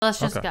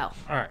let's just go.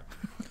 All right.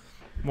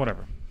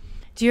 Whatever.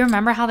 Do you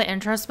remember how the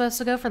intro is supposed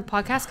to go for the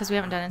podcast? Because we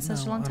haven't done it in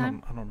such a long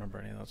time. I don't remember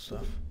any of that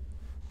stuff.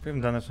 We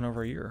haven't done this in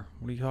over a year.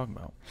 What are you talking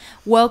about?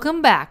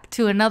 Welcome back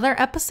to another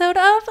episode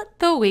of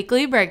The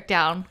Weekly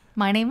Breakdown.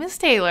 My name is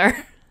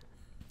Taylor.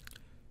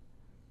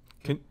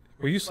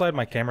 Will you slide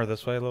my camera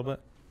this way a little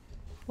bit?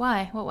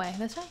 Why? What way?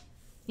 This way?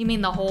 You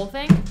mean the whole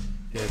thing?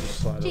 Yeah,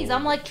 just slide it. Jeez,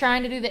 I'm like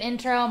trying to do the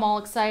intro. I'm all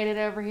excited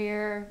over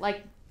here.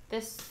 Like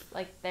this,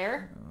 like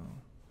there.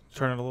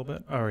 Turn it a little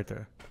bit. Oh, right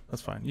there.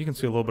 That's fine. You can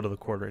see a little bit of the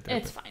cord right there.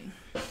 It's fine.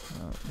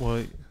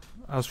 Well,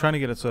 I was trying to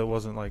get it so it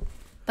wasn't like...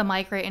 The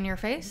mic right in your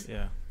face?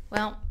 Yeah.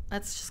 Well,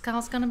 that's just how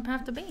it's going to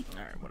have to be. All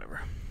right,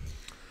 whatever.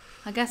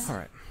 I guess. All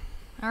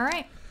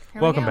right.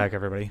 Here Welcome back,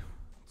 everybody,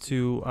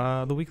 to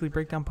the Weekly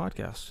Breakdown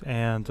podcast.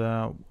 And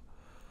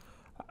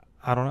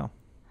I don't know.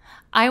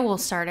 I will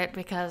start it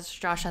because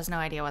Josh has no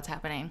idea what's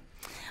happening.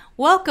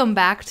 Welcome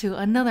back to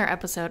another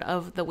episode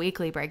of The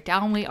Weekly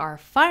Breakdown. We are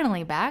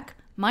finally back.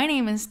 My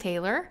name is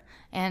Taylor,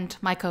 and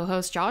my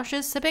co-host Josh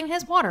is sipping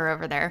his water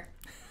over there.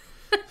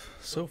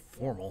 So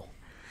formal.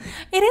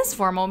 It is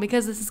formal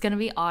because this is going to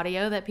be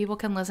audio that people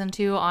can listen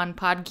to on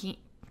Podbean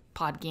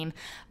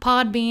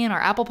or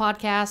Apple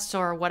Podcasts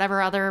or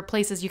whatever other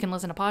places you can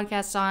listen to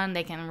podcasts on.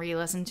 They can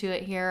re-listen to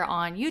it here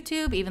on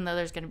YouTube, even though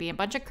there's going to be a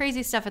bunch of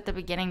crazy stuff at the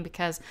beginning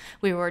because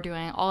we were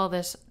doing all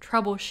this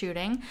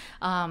troubleshooting.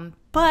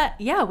 But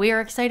yeah, we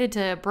are excited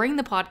to bring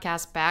the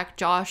podcast back.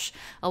 Josh,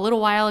 a little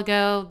while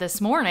ago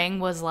this morning,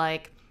 was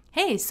like,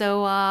 hey,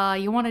 so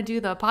you want to do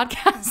the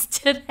podcast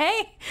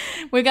today?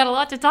 We got a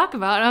lot to talk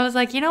about. And I was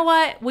like, you know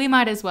what? We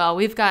might as well.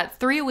 We've got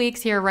 3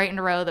 weeks here right in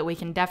a row that we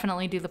can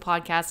definitely do the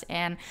podcast.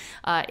 And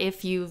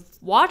if you've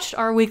watched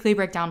our Weekly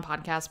Breakdown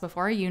podcast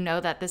before, you know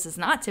that this is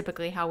not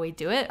typically how we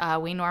do it.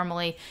 We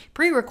normally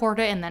pre-record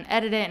it and then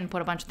edit it and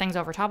put a bunch of things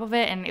over top of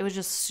it. And it was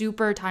just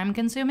super time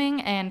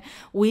consuming. And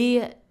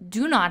we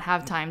do not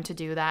have time to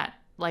do that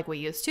like we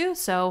used to.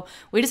 So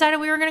we decided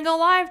we were going to go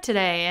live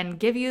today and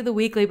give you the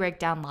Weekly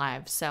Breakdown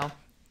live. So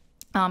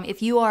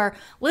if you are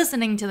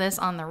listening to this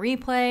on the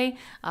replay,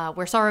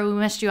 we're sorry we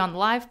missed you on the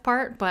live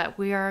part, but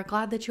we are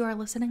glad that you are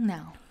listening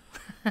now.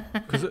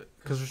 Because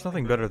there's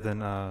nothing better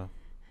than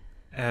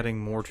adding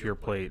more to your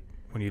plate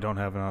when you don't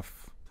have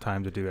enough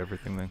time to do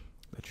everything that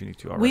you need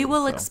to already. We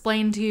will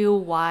explain to you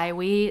why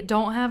we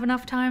don't have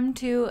enough time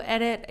to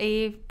edit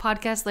a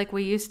podcast like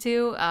we used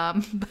to.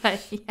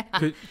 But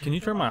yeah. Can you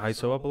turn my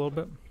ISO up a little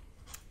bit?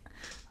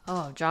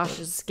 Oh, Josh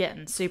is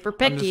getting super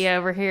picky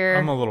over here.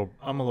 I'm a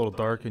little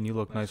dark, and you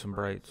look nice and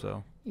bright.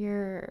 So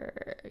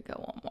go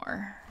one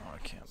more. Oh, I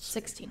can't.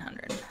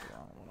 1600.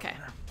 Okay,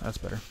 that's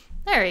better.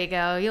 There you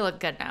go. You look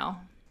good now.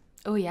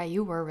 Oh yeah,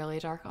 you were really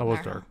dark. I was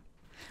dark.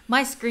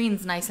 My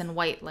screen's nice and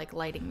white, like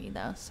lighting me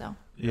though. So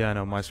yeah, I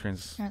know my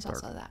screen's There's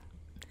dark. also that.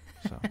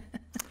 So,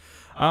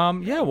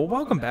 yeah. Well,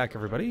 welcome back,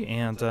 everybody,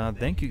 and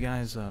thank you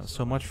guys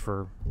so much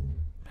for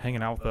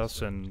hanging out with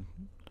us and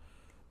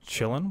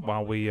chilling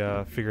while we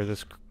figure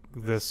this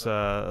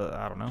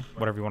I don't know,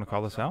 whatever you want to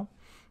call this out.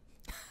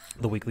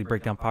 The Weekly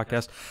Breakdown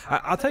podcast.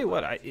 I'll tell you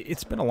what,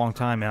 it's been a long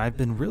time, and I've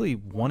been really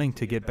wanting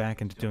to get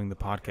back into doing the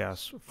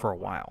podcast for a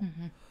while.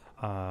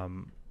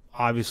 Mm-hmm.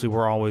 Obviously,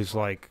 we're always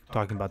like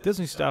talking about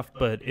Disney stuff,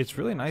 but it's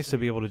really nice to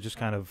be able to just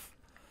kind of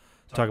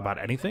talk about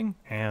anything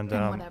and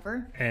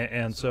whatever.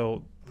 And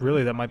so,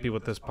 really, that might be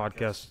what this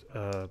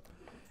podcast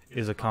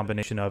is a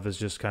combination of. Is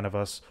just kind of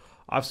us,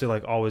 obviously,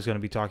 like always going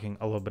to be talking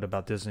a little bit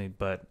about Disney,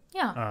 but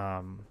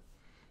yeah.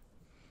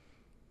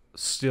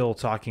 Still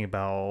talking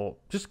about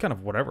just kind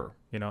of whatever,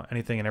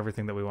 anything and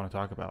everything that we want to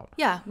talk about.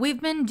 Yeah,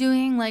 we've been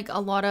doing like a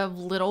lot of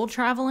little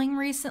traveling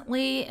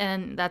recently,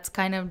 and that's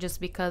kind of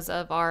just because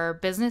of our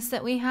business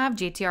that we have,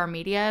 GTR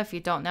Media. If you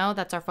don't know,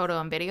 that's our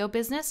photo and video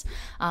business.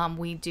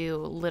 We do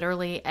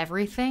literally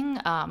everything.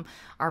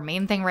 Our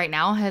main thing right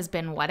now has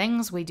been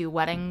weddings. We do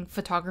wedding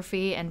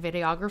photography and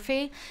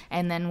videography,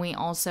 and then we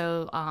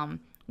also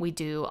we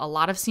do a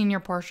lot of senior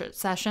portrait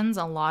sessions,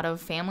 a lot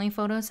of family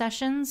photo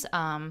sessions,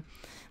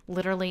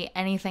 literally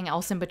anything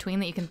else in between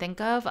that you can think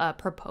of,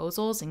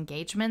 proposals,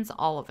 engagements,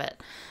 all of it.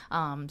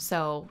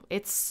 So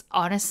it's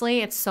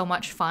honestly, it's so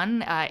much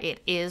fun.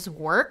 It is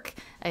work.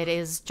 It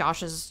is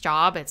Josh's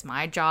job. It's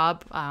my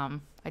job.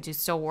 I do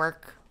still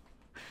work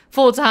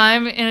full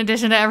time in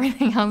addition to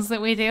everything else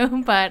that we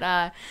do.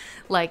 But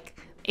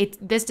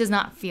this does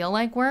not feel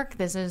like work.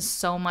 This is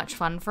so much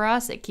fun for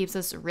us. It keeps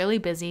us really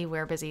busy.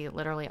 We're busy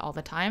literally all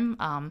the time.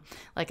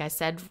 Like I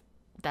said,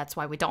 that's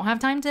why we don't have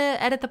time to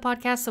edit the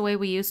podcast the way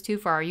we used to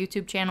for our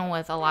YouTube channel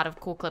with a lot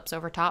of cool clips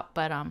over top.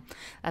 But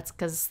that's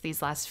because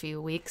these last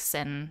few weeks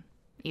and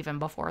even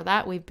before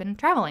that, we've been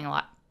traveling a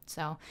lot.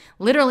 So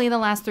literally the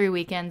last 3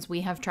 weekends,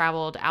 we have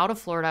traveled out of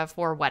Florida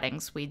for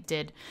weddings. We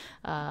did,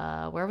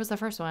 where was the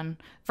first one?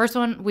 First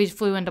one, we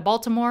flew into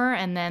Baltimore,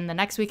 and then the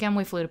next weekend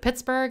we flew to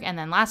Pittsburgh, and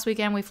then last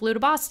weekend we flew to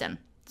Boston.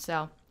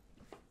 So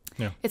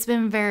yeah, it's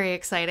been a very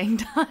exciting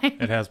time.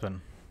 It has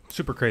been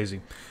super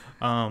crazy.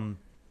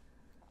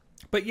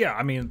 But yeah,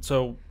 I mean,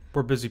 so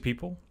we're busy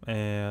people,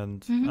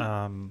 and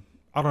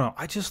I don't know.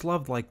 I just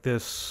love like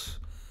this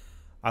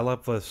I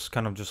love this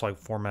kind of just like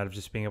format of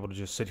just being able to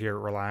just sit here,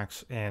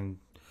 relax, and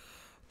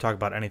talk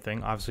about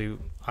anything. Obviously,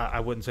 I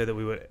wouldn't say that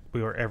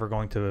we were ever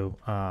going to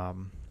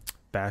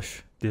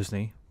bash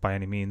Disney by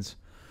any means.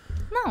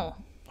 No.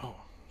 Oh,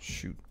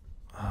 shoot.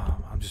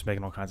 I'm just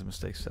making all kinds of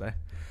mistakes today.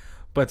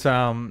 But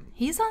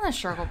he's on the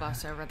struggle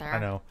bus over there. I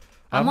know.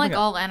 I'm like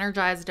all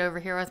energized over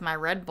here with my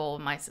Red Bull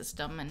in my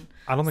system, and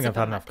I don't think I've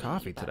had enough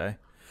coffee today.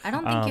 I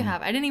don't think you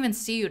have. I didn't even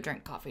see you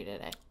drink coffee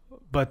today.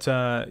 But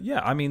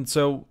yeah, I mean,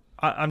 so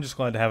I'm just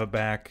glad to have it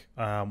back.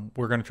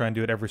 We're going to try and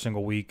do it every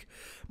single week.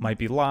 Might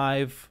be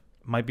live,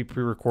 might be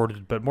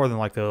pre-recorded, but more than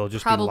likely it'll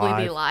just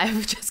probably be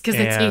live just because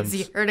it's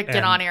easier to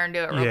get on here and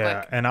do it real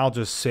quick. And I'll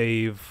just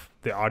save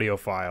the audio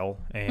file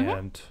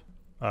and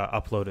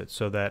upload it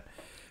so that,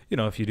 you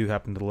know, if you do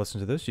happen to listen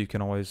to this, you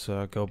can always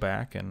go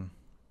back and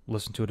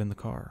listen to it in the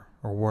car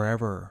or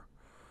wherever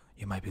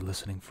you might be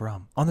listening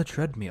from on the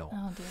treadmill.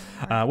 Oh,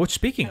 dear. Which,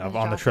 speaking of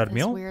on the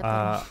treadmill,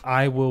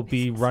 I will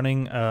be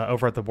running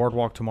over at the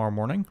boardwalk tomorrow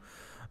morning,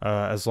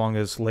 as long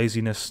as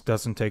laziness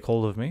doesn't take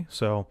hold of me.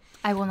 So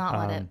I will not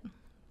let it.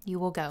 You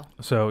will go.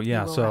 So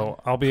yeah,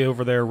 so I'll be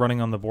over there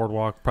running on the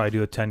boardwalk. Probably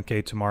do a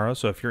 10K tomorrow.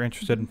 So if you're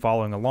interested in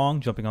following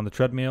along, jumping on the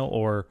treadmill,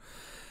 or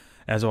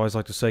as I always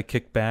like to say,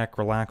 kick back,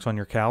 relax on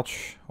your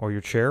couch or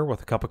your chair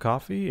with a cup of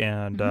coffee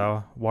and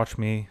watch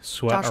me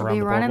sweat Josh around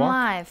the boardwalk. Running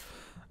live.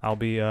 I'll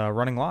be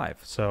running live,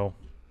 so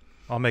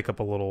I'll make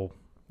up a little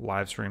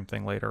live stream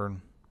thing later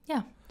and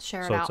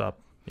share it out. So it's up,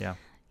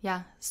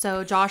 Yeah.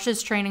 So Josh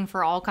is training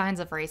for all kinds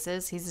of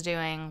races. He's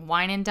doing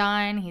Wine and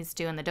Dine. He's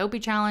doing the Dopey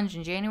Challenge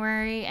in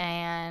January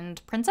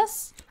and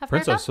Princess.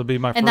 Princess will be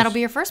my first. And that'll be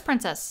your first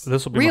Princess.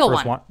 This will be real my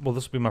first one. Well,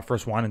 this will be my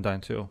first Wine and Dine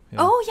too. Yeah.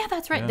 Oh yeah,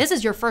 that's right. Yeah. This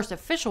is your first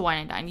official Wine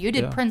and Dine. You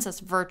did Princess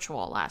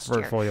virtual last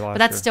year, but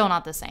that's still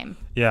not the same.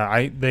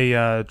 Yeah,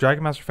 the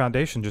Dragon Master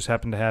Foundation just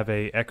happened to have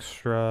a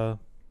extra,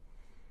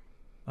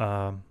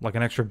 like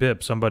an extra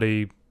bib.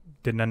 Somebody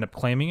didn't end up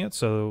claiming it,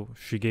 so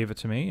she gave it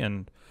to me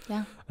and.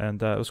 Yeah.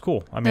 And it was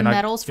cool. I mean, the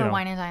medals for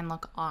Wine and Dine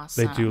look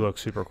awesome. They do look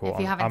super cool. If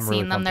you haven't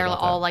seen them, they're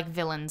all like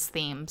villains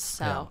themes.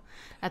 So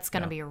that's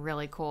going to be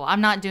really cool.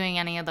 I'm not doing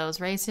any of those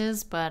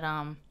races, but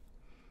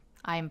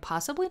I'm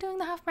possibly doing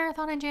the half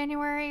marathon in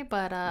January,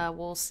 but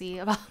we'll see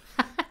about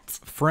that.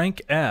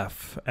 Frank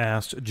F.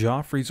 asked,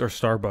 Joffrey's or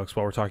Starbucks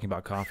while we're talking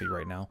about coffee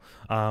right now.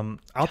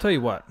 I'll tell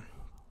you what.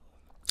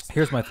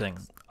 Here's my thing.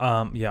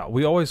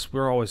 We're always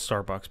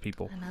Starbucks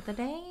people. Another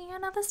day,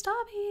 another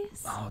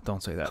Starbucks. Oh,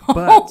 don't say that.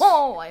 But,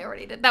 I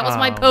already did. That was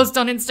my post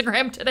on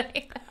Instagram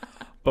today.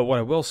 But what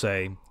I will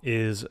say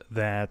is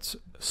that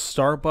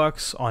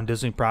Starbucks on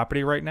Disney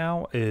property right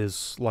now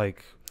is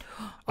like,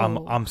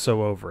 I'm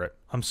so over it.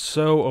 I'm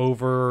so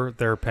over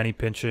their penny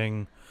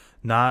pinching,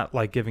 not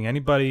like giving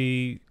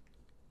anybody,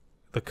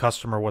 the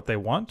customer, what they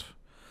want.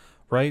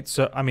 Right,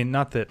 so I mean,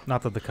 not that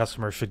the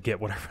customer should get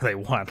whatever they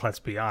want. Let's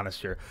be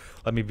honest here.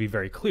 Let me be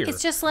very clear.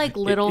 It's just like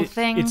little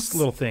things. It's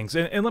little things,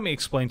 and let me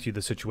explain to you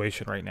the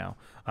situation right now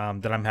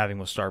that I'm having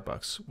with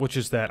Starbucks, which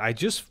is that I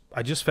just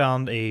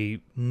found a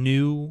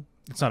new.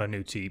 It's not a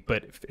new tea,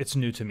 but it's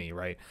new to me.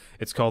 Right,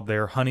 it's called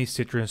their honey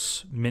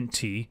citrus mint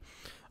tea.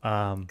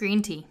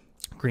 Green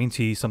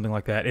tea, something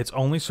like that. It's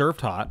only served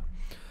hot,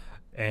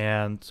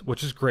 and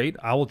which is great.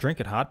 I will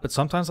drink it hot, but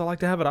sometimes I like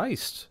to have it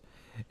iced,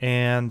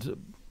 and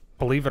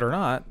believe it or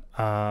not,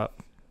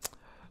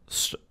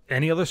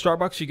 any other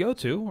Starbucks you go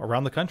to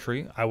around the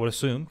country, I would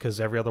assume,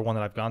 because every other one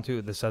that I've gone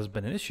to, this has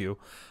been an issue,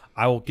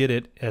 I will get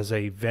it as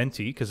a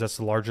venti, because that's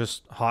the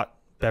largest hot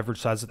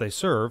beverage size that they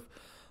serve,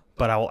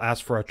 but I will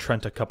ask for a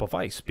Trenta cup of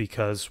ice,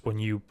 because when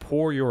you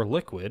pour your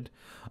liquid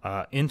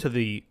into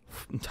the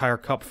entire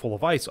cup full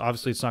of ice,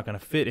 obviously it's not going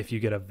to fit if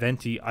you get a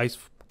venti ice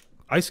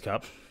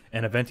cup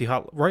and a venti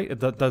hot, right? It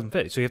doesn't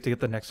fit, so you have to get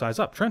the next size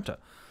up, Trenta,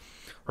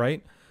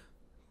 right?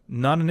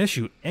 Not an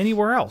issue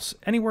anywhere else.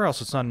 Anywhere else,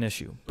 it's not an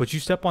issue. But you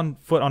step on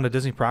foot on a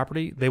Disney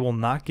property, they will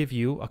not give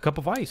you a cup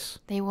of ice.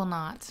 They will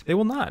not. They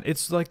will not.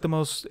 It's like the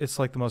most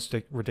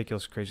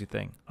ridiculous, crazy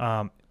thing.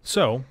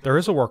 So there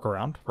is a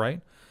workaround,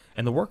 right?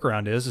 And the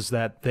workaround is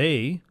that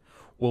they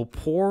will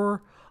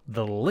pour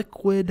the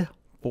liquid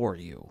for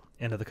you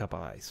into the cup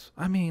of ice.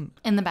 I mean,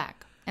 in the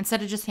back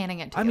instead of just handing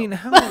it to you. I mean,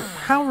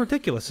 how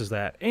ridiculous is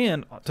that?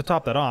 And to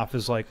top that off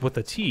is like with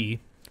the tea,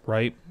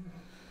 right?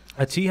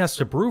 A tea has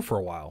to brew for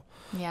a while.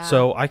 Yeah.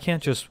 So I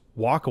can't just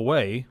walk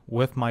away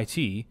with my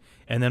tea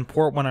and then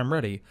pour it when I'm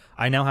ready.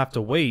 I now have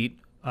to wait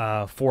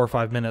 4 or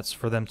 5 minutes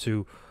for them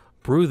to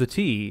brew the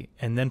tea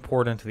and then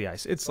pour it into the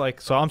ice. It's like,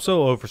 so I'm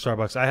so over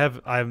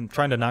Starbucks. I'm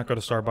trying to not go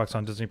to Starbucks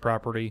on Disney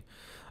property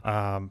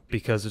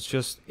because it's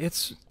just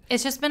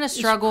been a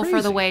struggle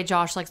for the way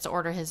Josh likes to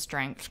order his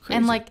drink.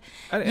 And like,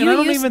 I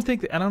don't even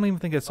think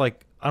it's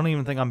like, I don't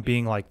even think I'm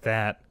being like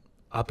that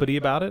uppity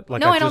about it. Like,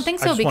 no, I don't think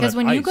so, because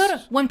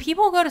when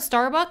people go to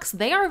Starbucks,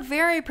 they are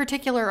very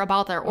particular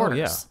about their orders.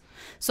 Yeah.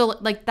 So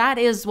like that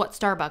is what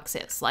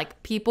Starbucks is.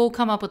 Like people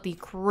come up with the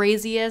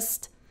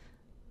craziest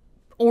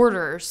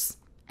orders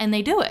and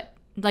they do it.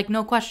 Like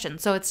no question.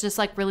 So it's just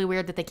like really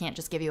weird that they can't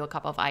just give you a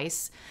cup of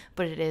ice,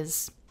 but it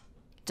is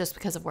just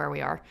because of where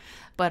we are.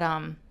 But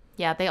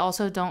Yeah, they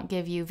also don't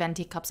give you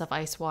venti cups of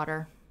ice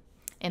water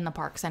in the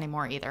parks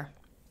anymore either,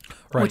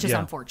 Right, which is yeah.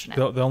 unfortunate.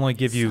 They'll only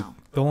give you. So.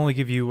 They'll only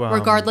give you.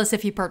 Regardless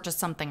if you purchase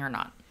something or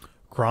not.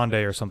 Grande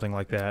or something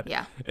like that.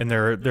 Yeah. And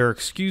their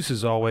excuse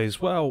is always,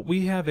 well,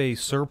 we have a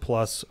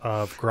surplus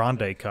of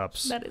Grande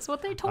cups. That is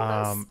what they told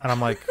us. And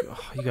I'm like,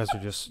 oh, you guys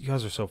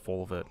are so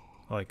full of it.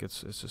 Like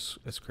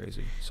it's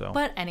crazy. So.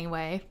 But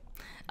anyway,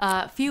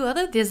 a few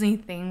other Disney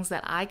things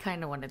that I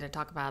kind of wanted to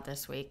talk about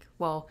this week.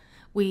 Well,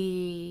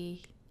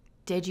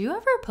 did you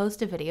ever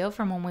post a video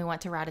from when we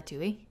went to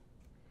Ratatouille?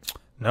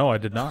 No, I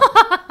did not.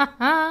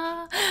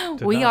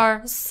 We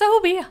are so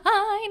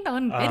behind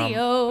on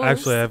videos.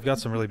 Actually, I've got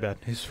some really bad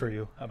news for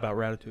you about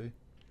Ratatouille.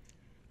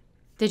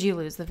 Did you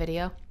lose the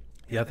video?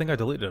 Yeah, I think I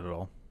deleted it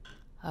all.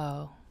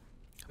 Oh.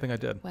 I think I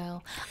did.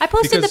 Well, I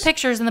posted the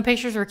pictures, and the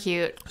pictures were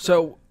cute.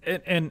 So,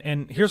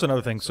 and here's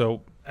another thing.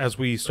 So, as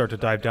we start to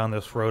dive down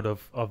this road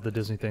of the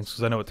Disney things,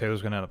 because I know what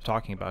Taylor's going to end up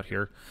talking about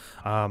here,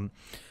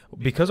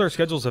 because our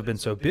schedules have been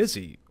so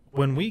busy,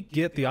 when we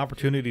get the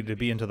opportunity to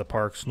be into the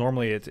parks,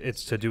 normally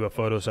it's to do a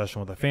photo session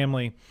with a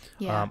family,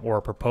 or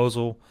a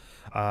proposal.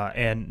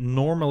 And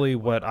normally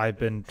what I've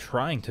been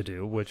trying to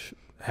do, which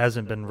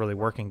hasn't been really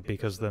working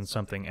because then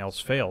something else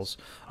fails,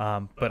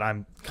 but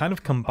I'm kind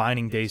of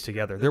combining days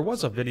together. There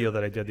was a video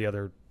that I did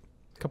a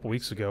couple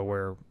weeks ago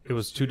where it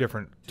was two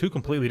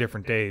completely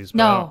different days.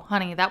 No,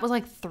 honey, that was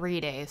like 3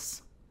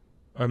 days.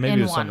 Or maybe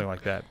it was something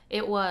like that.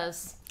 It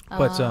was.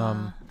 But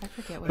I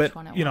forget which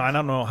one it was. I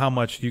don't know how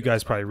much you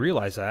guys probably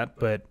realize that,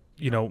 but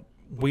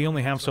we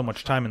only have so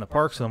much time in the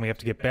parks, and then we have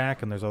to get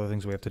back, and there's other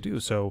things we have to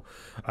do. So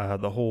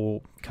the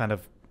whole kind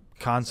of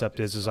concept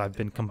is I've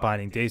been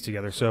combining days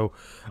together. So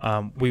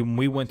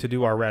we went to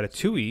do our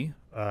Ratatouille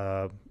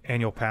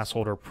annual pass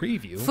holder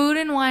preview. Food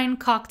and wine,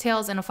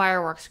 cocktails, and a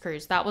fireworks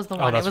cruise. That was the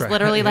one. That's it was right.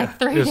 literally like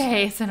 3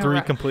 days in a row.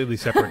 3 completely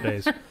separate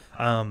days.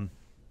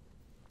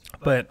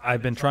 But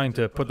I've been trying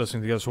to put those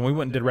things together. So when we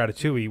went and did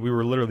Ratatouille, we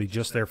were literally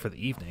just there for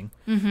the evening.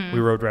 We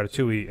rode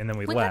Ratatouille, and then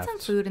we left. We got some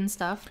food and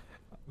stuff.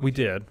 We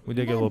did. We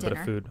did get a little bit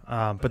of food.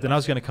 But then I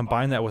was going to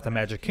combine that with a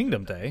Magic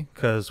Kingdom day,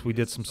 because we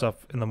did some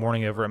stuff in the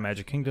morning over at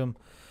Magic Kingdom,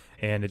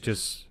 and it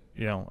just,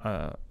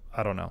 I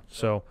don't know.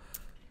 So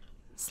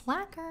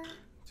Slacker.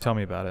 Tell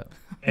me about it.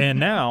 And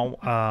now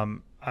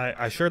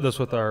I shared this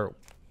with our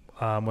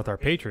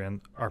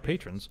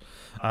patrons.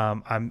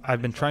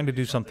 I've been trying to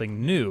do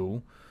something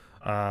new.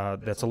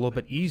 That's a little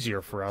bit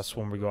easier for us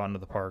when we go out into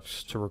the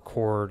parks to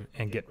record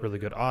and get really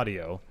good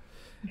audio.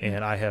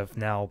 And I have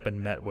now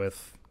been met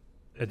with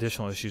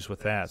additional issues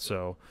with that.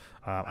 So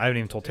I haven't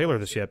even told Taylor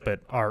this yet,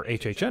 but our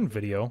HHN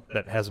video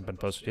that hasn't been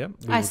posted yet.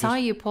 I saw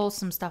you pull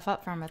some stuff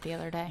up from it the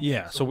other day.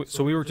 Yeah, so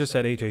we were just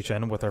at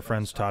HHN with our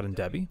friends Todd and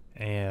Debbie,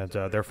 and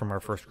they're from our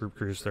first group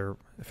cruise. They're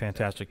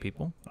fantastic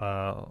people.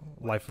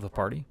 Life of the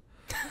party.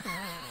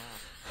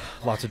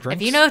 Lots of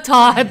drinks. If you know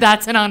Todd,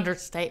 that's an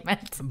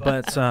understatement.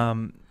 But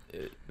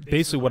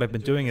basically what I've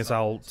been doing is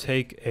I'll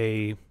take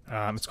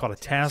it's called a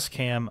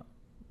Tascam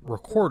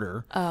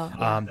recorder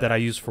that I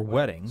use for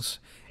weddings,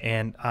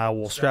 and I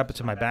will strap it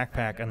to my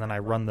backpack, and then I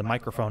run the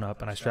microphone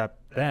up and I strap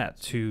that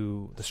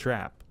to the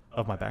strap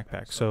of my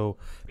backpack. So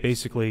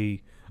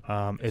basically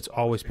it's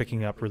always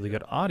picking up really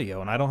good audio,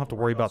 and I don't have to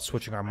worry about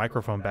switching our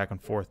microphone back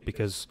and forth,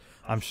 because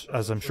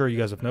as I'm sure you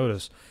guys have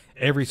noticed,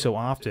 every so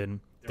often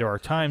there are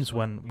times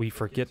when we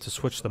forget to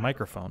switch the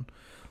microphone.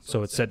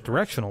 So it's set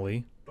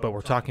directionally, but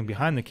we're talking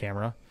behind the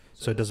camera,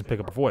 so it doesn't pick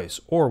up our voice.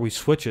 Or we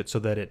switch it so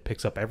that it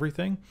picks up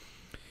everything.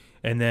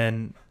 And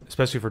then,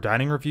 especially for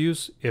dining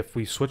reviews, if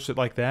we switched it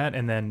like that,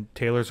 and then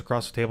Taylor's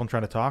across the table and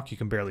trying to talk, you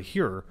can barely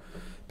hear her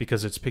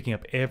because it's picking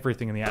up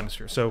everything in the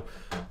atmosphere. So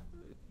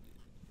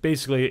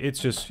basically, it's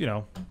just,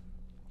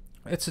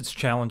 it's its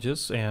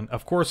challenges. And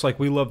of course, like,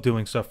 we love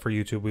doing stuff for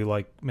YouTube. We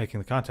like making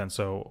the content.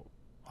 So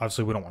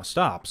obviously, we don't want to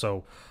stop.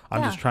 So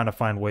I'm just trying to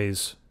find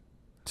ways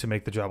to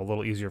make the job a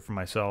little easier for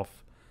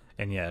myself,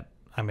 and yet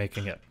I'm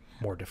making it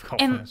more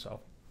difficult for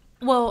myself.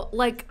 Well,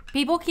 like,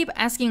 people keep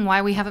asking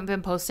why we haven't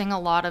been posting a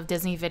lot of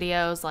Disney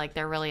videos. Like,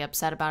 they're really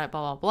upset about it,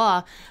 blah, blah,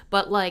 blah.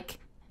 But, like,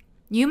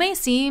 you may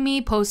see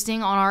me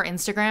posting on our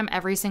Instagram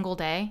every single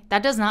day.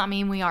 That does not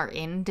mean we are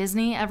in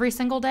Disney every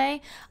single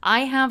day.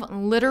 I have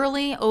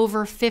literally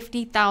over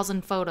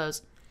 50,000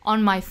 photos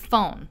on my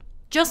phone.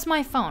 Just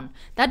my phone.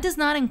 That does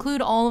not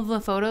include all of the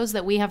photos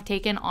that we have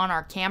taken on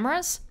our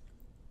cameras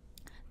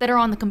that are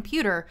on the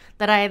computer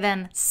that I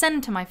then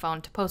send to my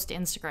phone to post to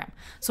Instagram.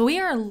 So we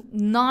are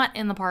not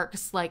in the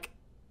parks like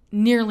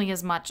nearly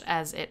as much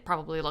as it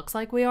probably looks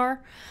like we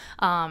are.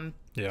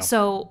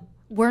 So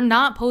we're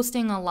not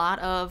posting a lot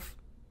of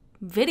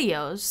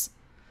videos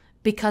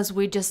because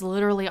we just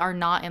literally are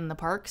not in the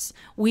parks.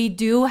 We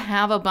do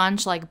have a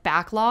bunch like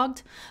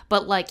backlogged,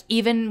 but like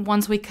even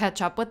once we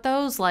catch up with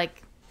those,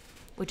 like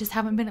we just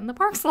haven't been in the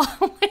parks a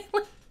lot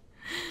lately.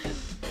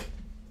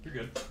 You're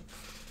good.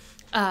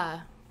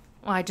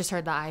 Well, I just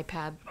heard the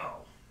iPad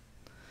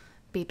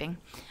beeping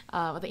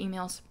with the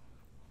emails.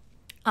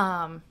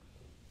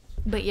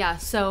 But yeah,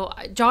 so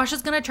Josh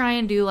is going to try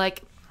and do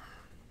like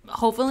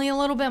hopefully a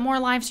little bit more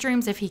live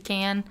streams if he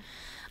can.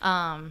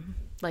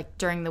 like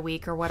during the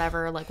week or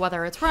whatever, like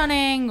whether it's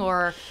running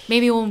or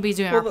maybe we'll be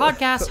doing our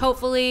podcast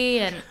hopefully.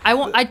 And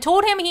I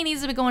told him he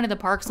needs to be going to the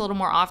parks a little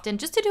more often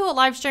just to do a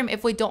live stream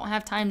if we don't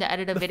have time to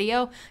edit a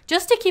video,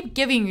 just to keep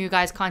giving you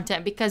guys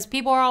content, because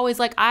people are always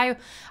like, I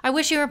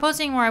wish you were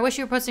posting more. I wish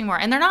you were posting more.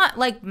 And they're not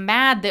like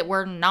mad that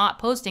we're not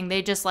posting.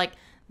 They just like,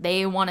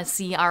 they want to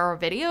see our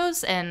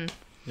videos. And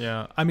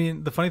yeah, I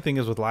mean, the funny thing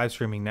is with live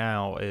streaming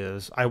now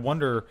is I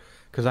wonder,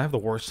 because I have the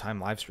worst time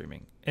live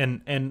streaming.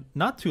 And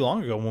not too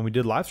long ago when we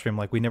did live stream,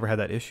 like we never had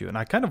that issue. And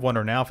I kind of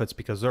wonder now if it's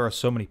because there are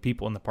so many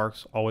people in the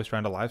parks always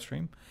trying to live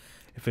stream.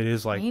 If it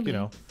is like, maybe. you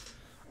know,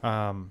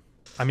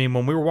 I mean,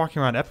 when we were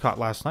walking around Epcot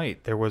last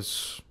night, there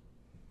was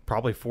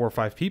probably 4 or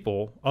 5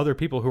 other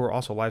people who were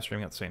also live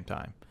streaming at the same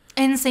time.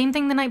 And same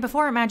thing the night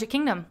before at Magic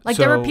Kingdom. Like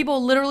there were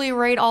people literally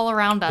right all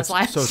around us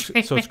live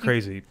streaming. So it's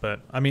crazy.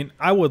 But I mean,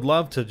 I would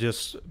love to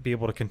just be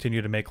able to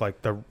continue to make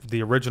like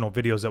the original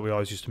videos that we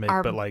always used to make.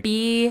 Our but like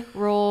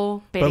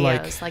B-roll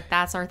videos. Like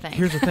that's our thing.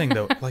 Here's the thing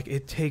though. Like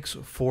it takes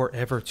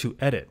forever to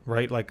edit,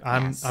 right? Like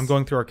I'm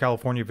going through our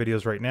California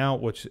videos right now,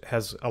 which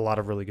has a lot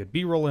of really good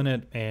B-roll in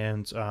it.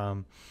 And,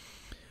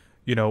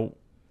 you know,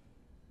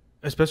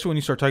 especially when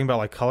you start talking about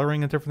like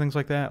coloring and different things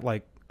like that,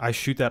 like I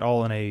shoot that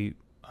all in a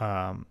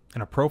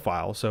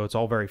profile, so it's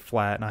all very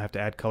flat, and I have to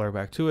add color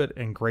back to it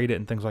and grade it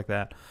and things like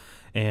that.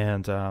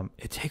 And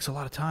it takes a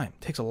lot of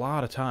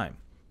time.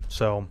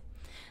 So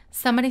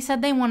somebody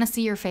said they want to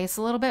see your face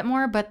a little bit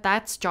more, but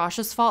that's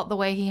Josh's fault, the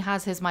way he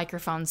has his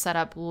microphone set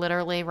up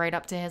literally right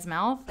up to his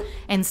mouth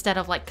instead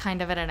of like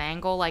kind of at an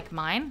angle like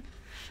mine.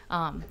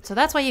 So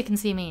that's why you can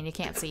see me and you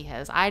can't see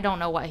his. I don't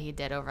know what he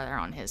did over there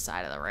on his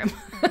side of the room.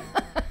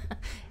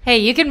 Hey,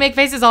 you can make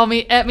faces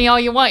at me all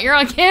you want. You're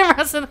on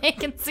camera, so they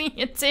can see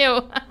you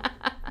too.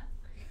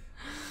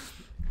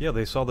 Yeah,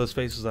 they saw those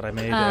faces that I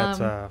made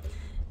at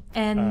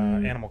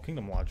Animal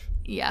Kingdom Lodge.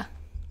 Yeah.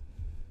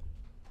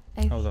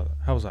 How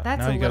was that? That's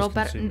now a you little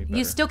guys can better. see me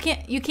You still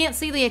can't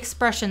see the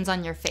expressions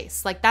on your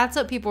face. Like that's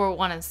what people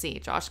want to see,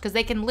 Josh, because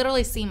they can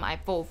literally see my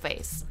full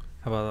face.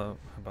 How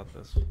about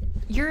this?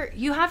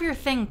 You have your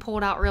thing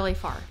pulled out really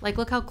far. Like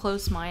look how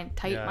close mine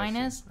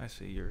is. I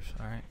see yours.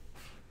 All right.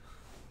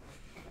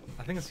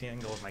 I think it's the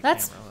angle of my camera,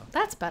 though.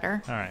 That's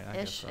better. All right, I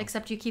guess so.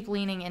 Except you keep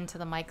leaning into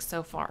the mic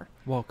so far.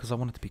 Well, because I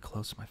want it to be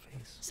close to my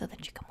face. So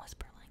that you can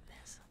whisper like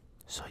this.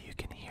 So you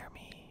can hear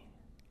me.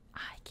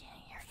 I can't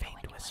hear you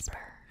when you whisper.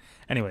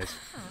 Anyways,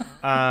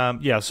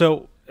 yeah.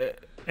 So,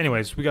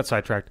 anyways, we got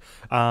sidetracked.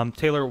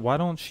 Taylor, why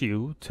don't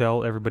you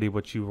tell everybody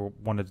what you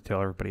wanted to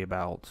tell everybody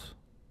about?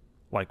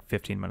 Like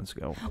 15 minutes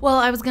ago. Well,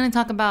 I was going to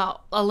talk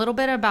about a little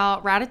bit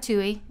about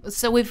Ratatouille.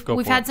 So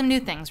we've had some new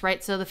things,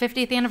 right? So the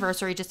 50th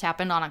anniversary just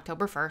happened on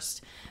October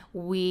 1st.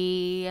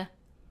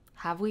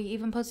 Have we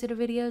even posted a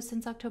video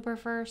since October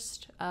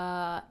 1st?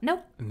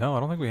 No. No, I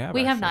don't think we have.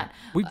 We have not.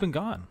 We've been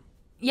gone.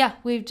 Yeah,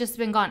 we've just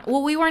been gone.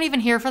 Well, we weren't even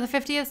here for the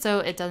 50th, so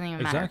it doesn't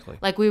even matter. Exactly.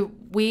 Like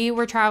we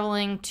were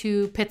traveling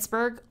to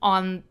Pittsburgh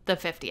on the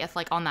 50th,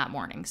 like on that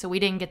morning. So we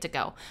didn't get to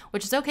go,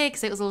 which is okay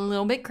because it was a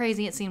little bit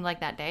crazy. It seemed like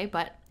that day,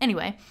 but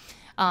anyway.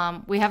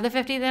 We have the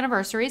 50th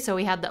anniversary, so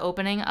we had the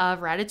opening of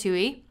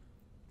Ratatouille,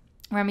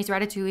 Remy's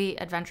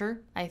Ratatouille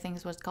Adventure, I think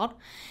is what it's called.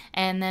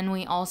 And then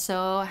we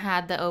also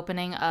had the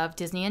opening of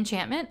Disney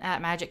Enchantment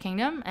at Magic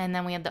Kingdom, and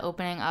then we had the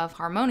opening of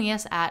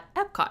Harmonious at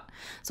Epcot.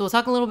 So we'll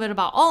talk a little bit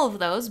about all of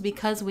those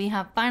because we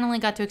have finally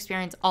got to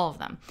experience all of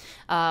them.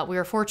 We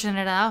were fortunate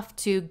enough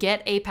to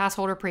get a pass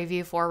holder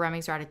preview for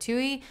Remy's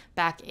Ratatouille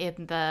back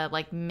in the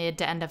like mid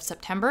to end of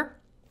September.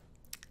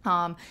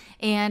 And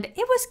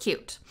it was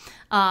cute.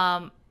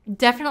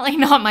 Definitely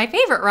not my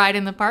favorite ride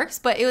in the parks,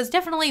 but it was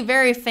definitely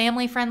very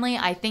family friendly.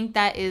 I think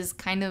that is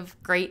kind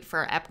of great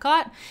for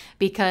Epcot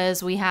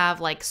because we have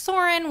like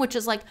Soarin', which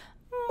is like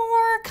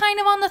more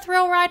kind of on the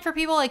thrill ride for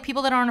people. Like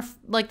people that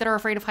are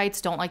afraid of heights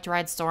don't like to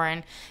ride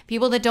Soarin'.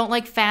 People that don't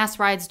like fast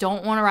rides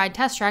don't want to ride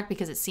Test Track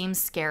because it seems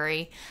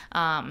scary.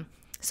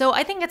 So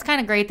I think it's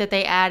kind of great that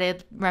they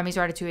added Remy's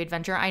Ratatouille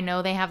Adventure. I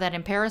know they have that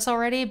in Paris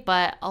already,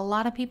 but a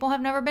lot of people have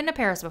never been to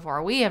Paris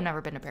before. We have never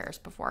been to Paris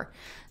before.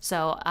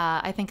 So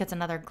I think it's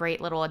another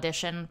great little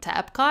addition to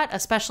Epcot,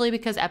 especially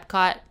because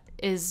Epcot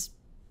is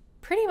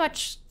pretty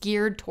much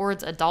geared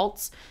towards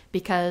adults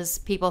because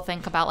people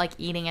think about like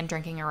eating and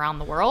drinking around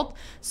the world.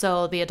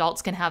 So the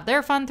adults can have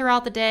their fun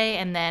throughout the day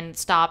and then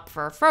stop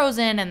for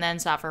Frozen and then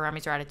stop for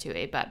Remy's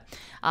Ratatouille. But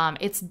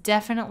it's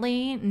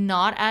definitely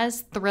not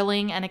as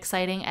thrilling and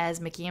exciting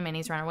as Mickey and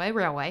Minnie's Runaway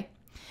Railway.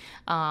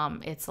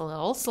 It's a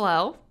little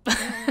slow.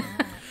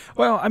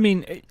 Well, I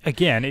mean,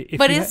 again,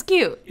 it's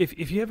cute.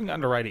 If you haven't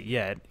gotten to ride it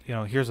yet, you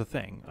know, here's the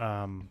thing.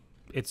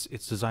 It's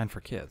designed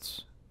for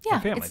kids. Yeah,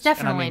 it's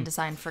definitely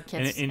designed for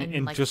kids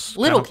and like just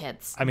little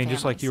kids. I mean,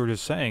 just like you were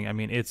just saying, I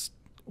mean, it's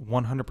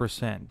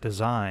 100%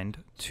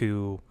 designed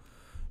to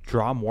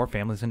draw more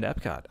families into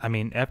Epcot. I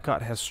mean,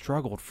 Epcot has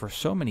struggled for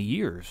so many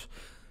years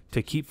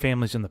to keep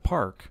families in the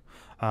park,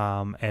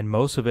 and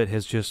most of it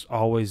has just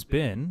always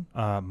been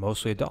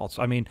mostly adults.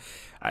 I mean,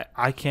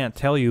 I can't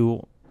tell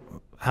you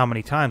how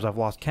many times I've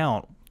lost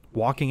count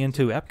walking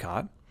into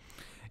Epcot,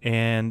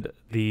 and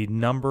the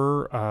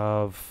number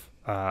of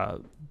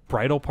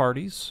bridal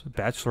parties,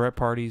 bachelorette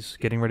parties,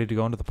 getting ready to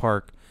go into the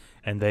park,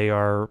 and they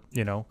are,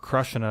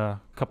 crushing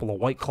a couple of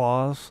White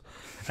Claws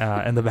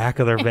in the back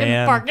of their In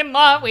van. the parking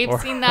lot. We've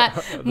seen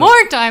that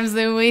more times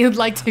than we'd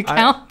like to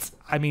count.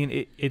 I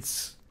mean,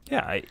 it's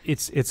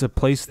a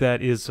place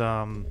that is,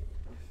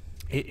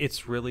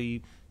 it's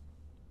really,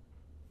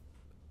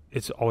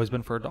 it's always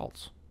been for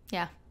adults.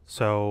 Yeah.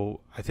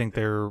 So I think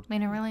they're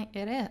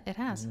It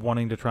has.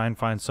 wanting to try and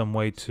find some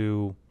way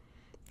to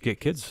get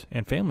kids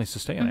and families to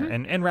stay in there.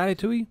 And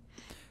Ratatouille,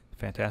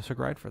 fantastic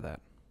ride for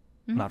that.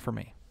 Not for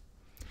me.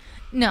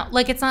 No,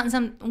 like it's not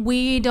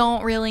we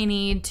don't really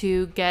need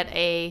to get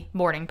a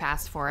boarding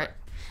pass for it.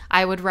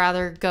 I would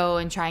rather go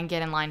and try and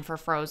get in line for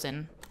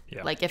Frozen.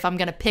 Yeah. Like if I'm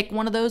going to pick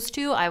one of those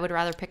two, I would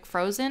rather pick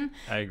Frozen.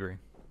 I agree.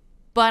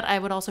 But I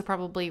would also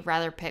probably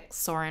rather pick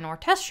Soarin' or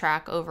Test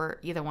Track over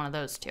either one of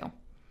those two.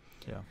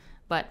 Yeah.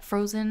 But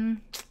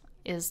Frozen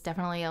is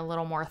definitely a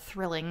little more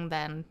thrilling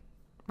than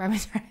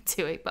Remy's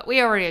Ratatouille, but we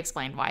already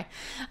explained why.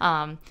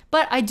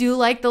 But I do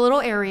like the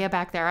little area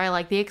back there. I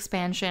like the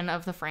expansion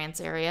of the France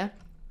area.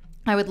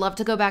 I would love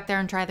to go back there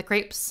and try the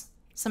crepes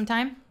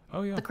sometime.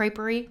 Oh, yeah. The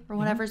creperie or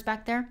whatever's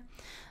back there.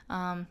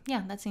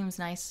 Yeah, that seems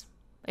nice.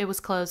 It was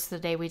closed the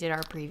day we did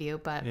our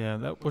preview, but... Yeah,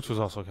 which was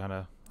also kind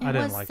of... I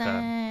didn't like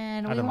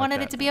that. We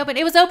wanted it to be open.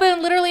 It was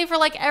open literally for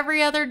like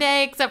every other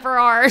day except for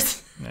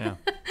ours. Yeah.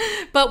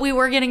 But we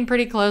were getting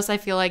pretty close, I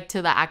feel like,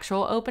 to the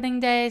actual opening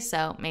day,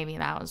 so maybe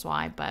that was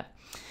why. But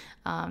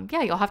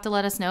yeah, you'll have to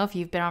let us know if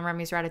you've been on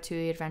Remy's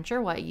Ratatouille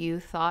Adventure, what you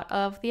thought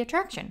of the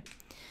attraction.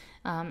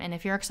 And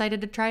if you're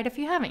excited to try it if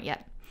you haven't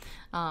yet.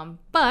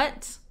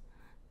 But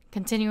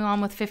continuing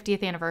on with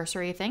 50th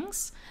anniversary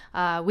things,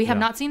 we have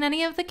not seen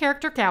any of the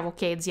character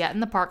cavalcades yet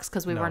in the parks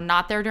because we were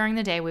not there during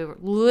the day. We were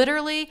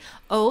literally,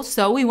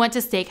 so we went to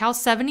Steakhouse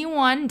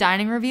 71,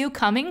 dining review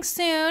coming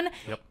soon.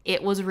 Yep.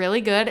 It was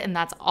really good, and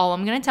that's all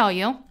I'm going to tell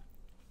you.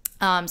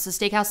 So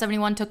Steakhouse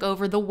 71 took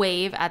over the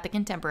Wave at the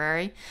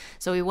Contemporary.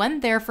 So we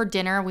went there for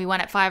dinner. We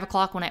went at 5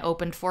 o'clock when it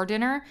opened for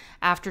dinner.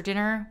 After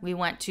dinner, we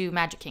went to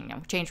Magic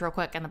Kingdom. Changed real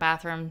quick in the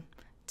bathroom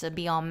to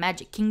be all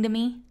Magic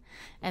Kingdom-y.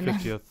 And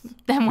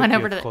then went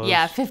over to the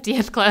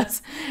 50th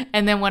close,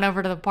 and then went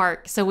over to the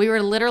park. So we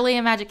were literally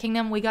in Magic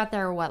Kingdom. We got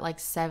there like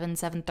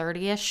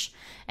 7:30ish,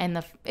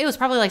 and it was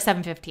probably like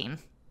 7:15.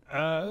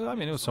 I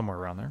mean, it was somewhere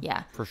around there.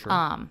 Yeah, for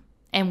sure.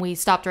 And we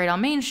stopped right on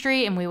Main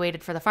Street, and we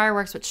waited for the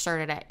fireworks, which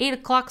started at 8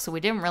 o'clock, so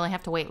we didn't really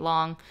have to wait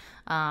long.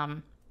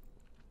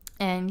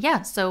 And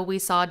yeah, so we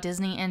saw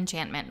Disney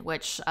Enchantment,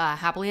 which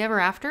Happily Ever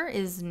After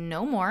is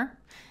no more,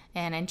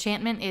 and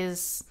Enchantment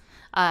is.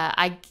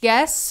 I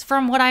guess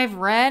from what I've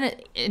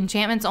read,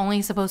 Enchantment's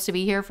only supposed to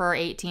be here for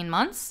 18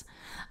 months.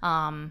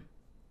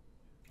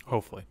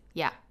 Hopefully.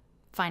 Yeah,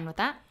 fine with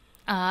that.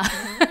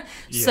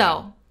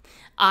 So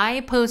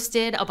I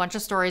posted a bunch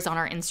of stories on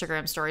our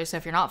Instagram stories. So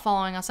if you're not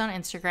following us on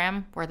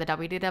Instagram, we're the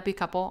WDW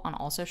couple on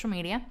all social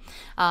media.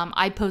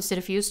 I posted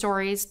a few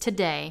stories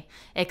today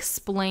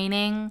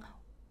explaining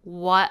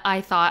what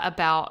I thought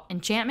about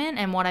Enchantment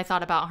and what I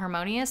thought about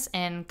Harmonious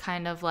and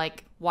kind of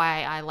like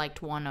why I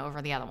liked one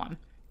over the other one.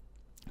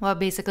 Well, I'll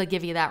basically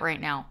give you that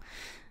right now.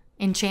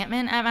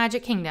 Enchantment at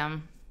Magic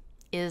Kingdom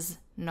is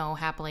no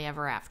Happily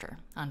Ever After,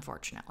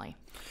 unfortunately.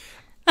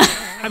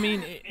 I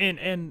mean,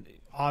 and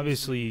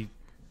obviously,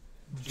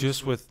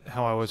 just with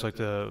how I always like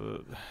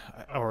to,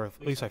 or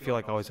at least I feel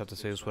like I always have to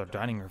say this with our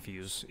dining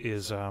reviews,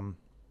 is,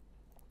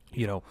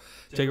 take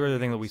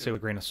everything that we say with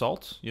a grain of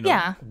salt.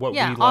 What we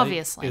like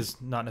obviously is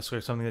not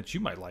necessarily something that you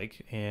might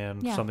like,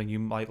 and something you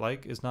might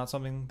like is not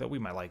something that we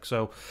might like.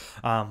 So,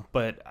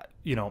 but,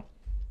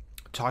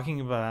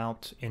 talking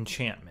about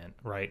Enchantment,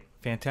 right?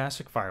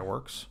 Fantastic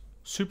fireworks,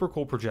 super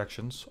cool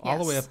projections, all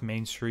the way up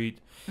Main Street.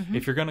 Mm-hmm.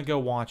 If you're going to go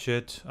watch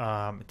it,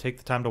 take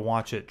the time to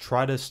watch it.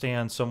 Try to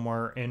stand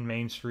somewhere in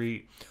Main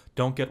Street.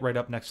 Don't get right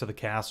up next to the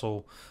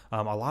castle.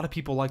 A lot of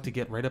people like to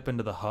get right up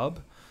into the hub,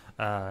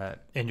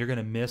 and you're going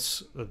to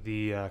miss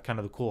the kind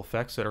of the cool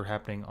effects that are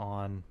happening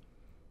on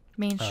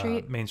Main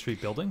Street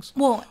buildings.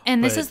 Well,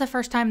 and this is the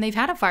first time they've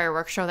had a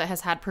fireworks show that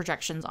has had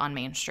projections on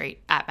Main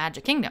Street at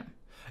Magic Kingdom.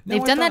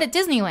 They've done that at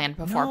Disneyland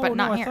before, but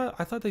not here.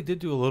 I thought they did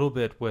do a little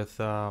bit with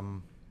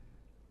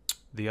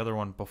the other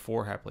one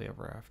before Happily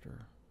Ever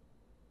After.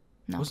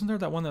 No. Wasn't there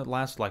that one that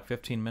lasted like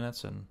 15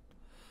 minutes and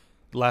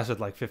lasted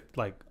like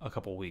a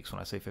couple weeks?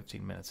 When I say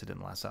 15 minutes, it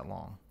didn't last that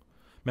long.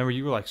 Remember,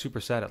 you were like super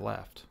sad it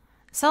left.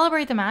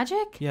 Celebrate the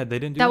Magic? Yeah, they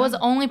didn't do that. That was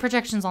only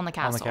projections on the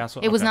castle. On the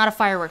castle? It was not a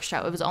fireworks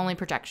show. It was only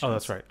projections. Oh,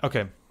 that's right.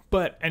 Okay.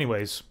 But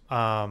anyways,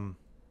 so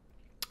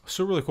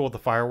really cool with the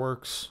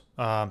fireworks.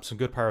 Some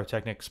good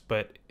pyrotechnics,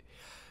 but...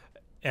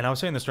 And I was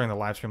saying this during the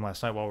live stream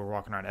last night while we were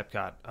walking around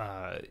Epcot.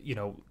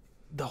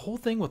 The whole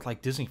thing with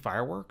like Disney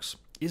fireworks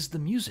is the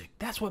music.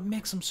 That's what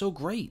makes them so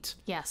great.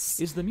 Yes.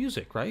 Is the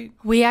music, right?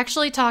 We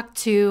actually talked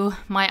to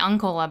my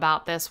uncle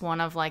about this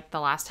one of like the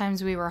last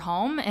times we were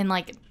home. And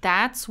like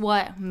that's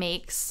what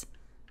makes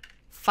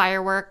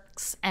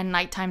fireworks and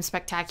nighttime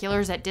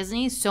spectaculars at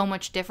Disney so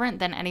much different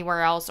than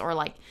anywhere else. Or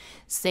like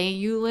say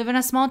you live in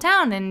a small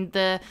town and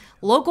the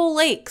local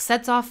lake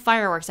sets off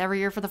fireworks every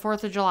year for the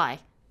 4th of July.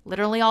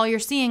 Literally all you're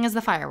seeing is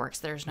the fireworks.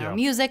 There's no Yeah.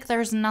 music.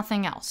 There's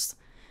nothing else.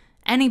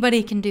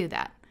 Anybody can do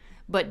that.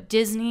 But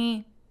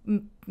Disney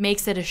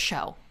makes it a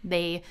show.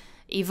 They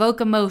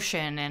evoke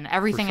emotion and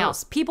everything sure.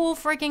 else. People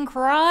freaking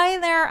cry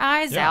their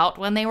eyes Yeah. out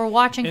when they were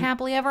watching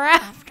Happily Ever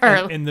After.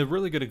 And the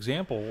really good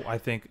example, I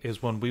think,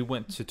 is when we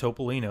went to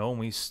Topolino and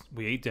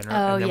we ate dinner,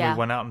 and then yeah. we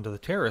went out into the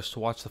terrace to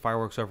watch the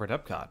fireworks over at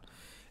Epcot.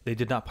 They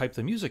did not pipe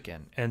the music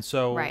in. And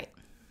so Right.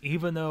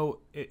 even though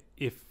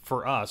if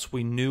for us,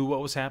 we knew what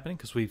was happening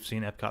because we've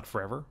seen Epcot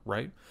Forever,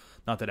 right?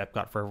 Not that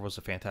Epcot Forever was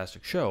a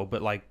fantastic show,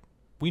 but like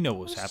we know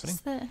what was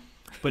happening.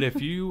 But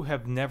if you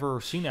have never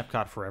seen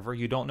Epcot Forever,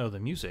 you don't know the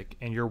music,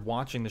 and you're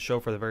watching the show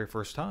for the very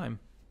first time,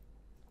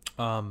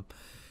 and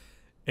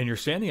you're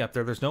standing up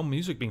there, there's no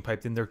music being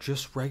piped in. They're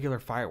just regular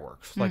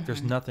fireworks. Like,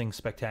 there's nothing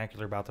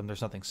spectacular about them.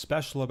 There's nothing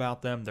special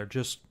about them. They're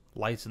just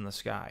lights in the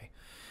sky.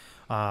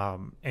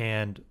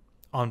 And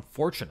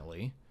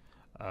unfortunately,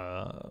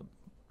 I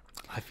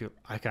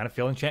kind of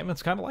feel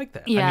Enchantment's kind of like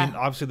that. Yeah. I mean,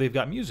 obviously they've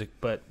got music,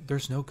 but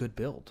there's no good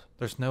build.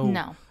 There's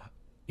no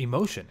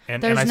emotion.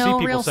 And There's I see no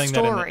people real saying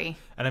story.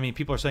 and I mean,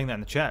 people are saying that in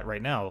the chat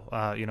right now.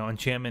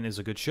 Enchantment is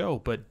a good show,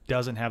 but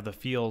doesn't have the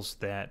feels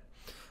that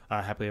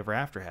Happily Ever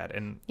After had.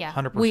 And Yeah,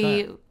 100%.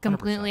 we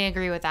completely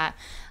agree with that.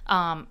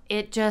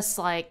 It just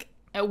like,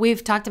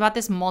 we've talked about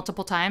this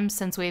multiple times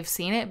since we've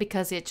seen it,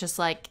 because it just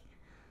like,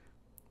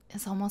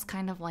 it's almost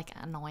kind of like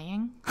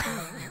annoying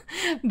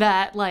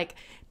that like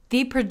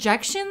the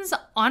projections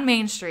on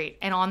Main Street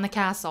and on the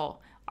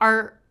castle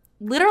are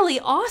literally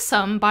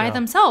awesome by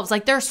themselves.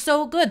 Like, they're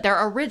so good.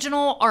 They're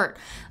original art.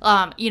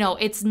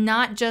 It's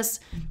not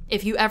just,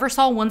 if you ever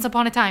saw Once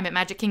Upon a Time at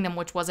Magic Kingdom,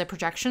 which was a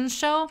projections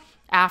show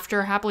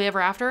after Happily Ever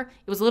After,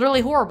 it was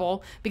literally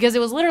horrible because it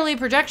was literally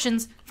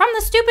projections from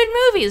the stupid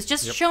movies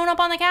just showing up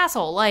on the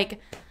castle. Like,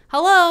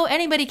 hello,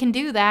 anybody can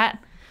do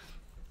that.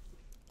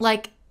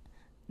 Like,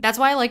 that's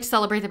why I like to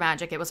Celebrate the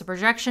Magic. It was a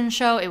projection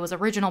show. It was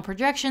original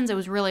projections. It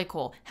was really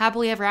cool.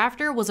 Happily Ever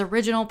After was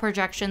original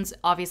projections,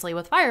 obviously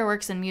with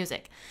fireworks and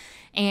music.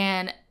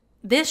 And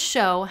this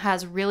show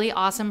has really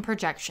awesome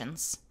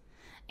projections.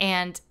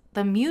 And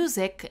the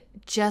music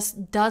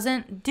just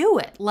doesn't do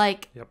it.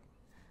 Like,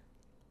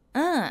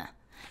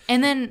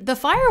 And then the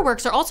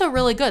fireworks are also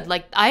really good.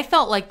 Like, I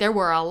felt like there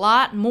were a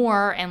lot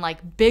more and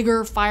like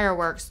bigger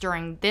fireworks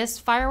during this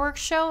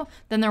fireworks show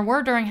than there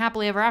were during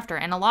Happily Ever After,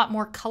 and a lot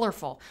more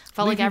colorful.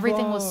 Felt like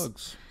everything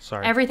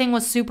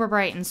was super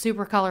bright and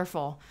super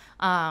colorful.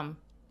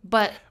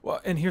 But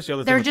and here's the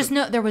other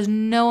thing. There was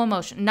no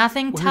emotion.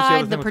 Nothing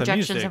tied the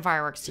projections music. and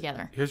fireworks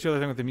together. Here's the other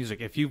thing with the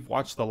music. If you've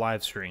watched the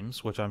live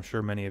streams, which I'm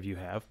sure many of you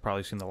have,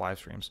 probably seen the live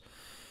streams,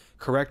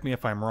 correct me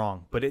if I'm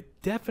wrong, but it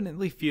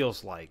definitely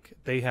feels like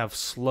they have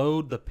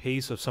slowed the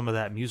pace of some of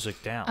that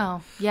music down.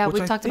 Oh, yeah,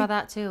 we've talked about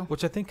that too.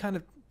 Which I think kind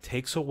of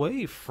takes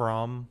away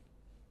from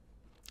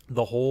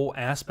the whole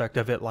aspect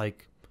of it,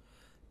 like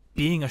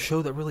being a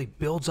show that really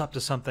builds up to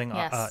something,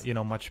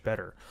 much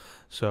better.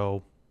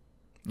 So,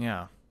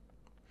 yeah.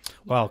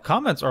 Well,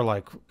 comments are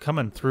like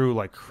coming through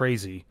like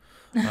crazy.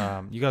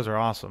 You guys are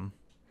awesome.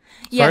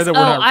 Yes.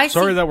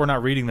 Sorry that we're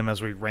not reading them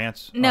as we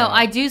rant. No,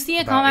 I do see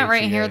a comment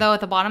right HCA. here, though, at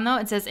the bottom, though.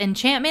 It says,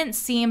 Enchantment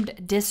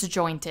seemed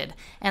disjointed.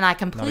 And I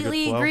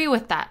completely agree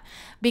with that.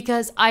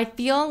 Because I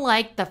feel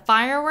like the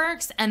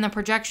fireworks and the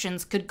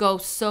projections could go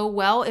so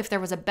well if there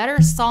was a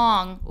better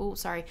song,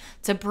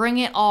 to bring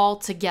it all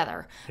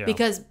together. Yeah.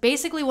 Because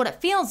basically what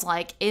it feels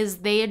like is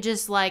they had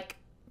just, like,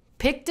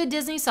 picked a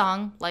Disney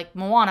song, like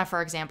Moana,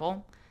 for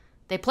example.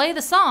 They play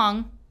the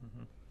song.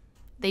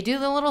 They do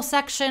the little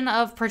section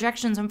of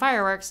projections and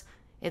fireworks.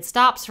 It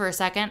stops for a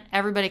second.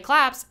 Everybody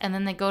claps. And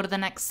then they go to the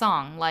next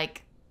song.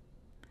 Like,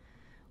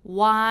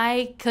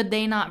 why could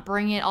they not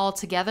bring it all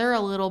together a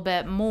little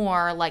bit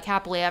more? Like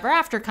Happily Ever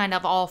After kind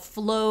of all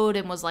flowed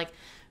and was like,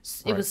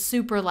 it was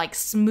super like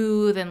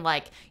smooth. And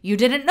like, you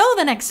didn't know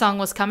the next song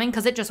was coming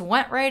because it just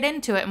went right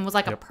into it and was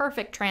like a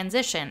perfect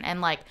transition.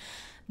 And like,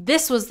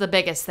 this was the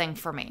biggest thing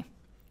for me.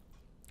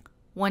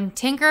 When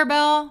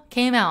Tinkerbell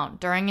came out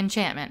during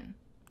Enchantment,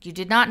 you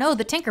did not know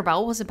that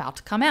Tinkerbell was about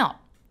to come out.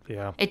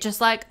 Yeah. It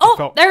just like,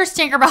 there's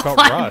Tinkerbell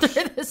flying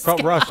through the sky.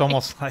 Felt rushed,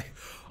 almost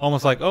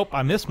like, oh,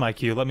 I missed my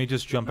cue. Let me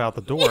just jump out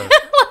the door.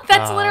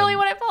 That's literally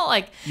what it felt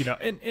like.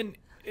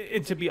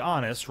 And to be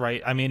honest,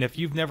 right? I mean, if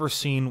you've never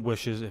seen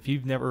Wishes, if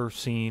you've never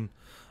seen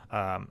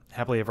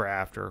Happily Ever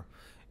After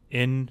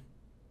in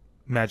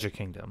Magic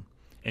Kingdom,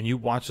 and you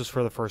watch this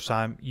for the first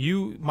time,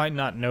 you might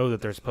not know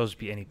that there's supposed to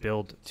be any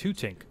build to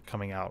Tink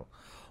coming out,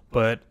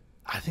 but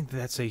I think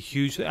that's a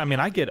huge thing. I mean,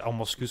 I get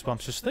almost goosebumps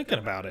just thinking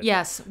about it.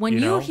 Yes. When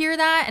you hear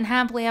that in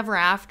Happily Ever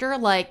After,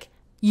 like,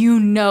 you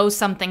know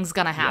something's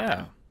going to happen.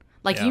 Yeah.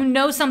 Like, you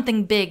know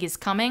something big is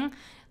coming.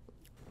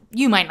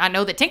 You might not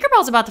know that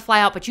Tinkerbell's about to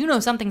fly out, but you know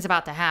something's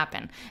about to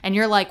happen. And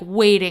you're, like,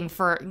 waiting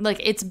for, like,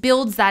 it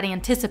builds that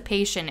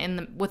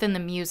anticipation within the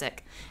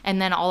music.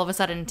 And then all of a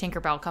sudden,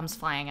 Tinkerbell comes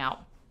flying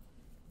out.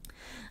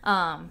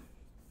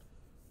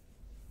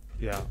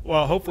 Yeah.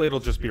 Well, hopefully it'll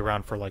just be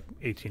around for like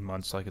 18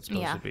 months, like it's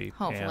supposed to be.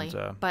 Hopefully.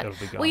 And, but it'll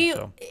be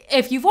gone,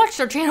 if you've watched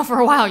our channel for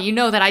a while, you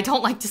know that I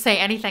don't like to say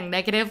anything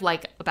negative,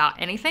 like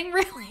about anything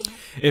really.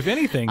 If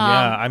anything,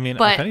 yeah. I mean,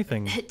 but if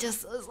anything, it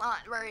just is not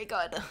very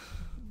good.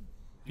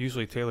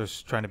 usually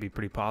Taylor's trying to be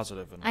pretty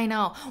positive. And I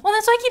know. Well,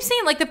 that's why I keep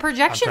saying, like, the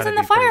projections to and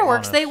the be pretty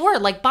fireworks, honest. they were,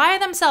 like, by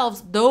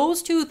themselves,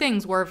 those two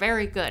things were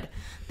very good.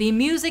 The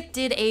music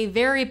did a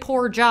very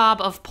poor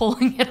job of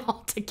pulling it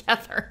all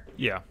together.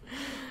 Yeah.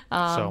 But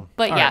all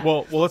yeah. right,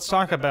 well, let's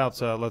talk about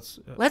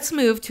Let's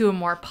move to a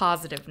more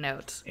positive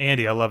note.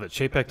 Andy. I love it.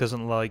 Chapek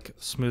doesn't like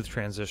smooth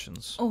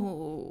transitions.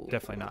 Oh.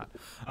 Definitely not.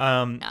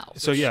 Ouch.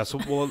 So yeah. So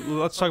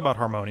let's talk about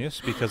Harmonious,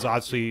 because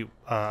obviously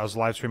I was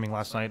live streaming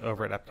last night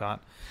over at Epcot,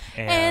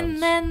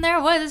 And then there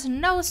was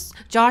no...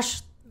 Josh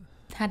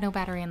had no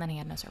battery and then he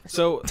had no service.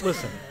 So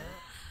listen,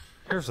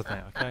 here's the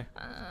thing, okay?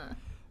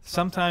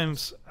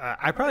 Sometimes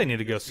I probably need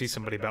to go see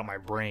somebody about my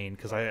brain,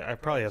 because I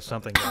probably have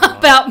something going on.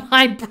 About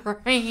my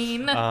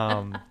brain.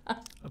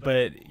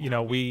 But you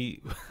know,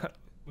 we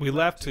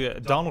left.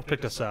 Donald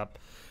picked us up,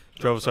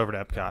 drove us over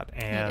to Epcot,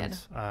 and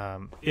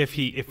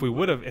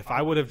if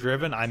I would have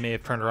driven, I may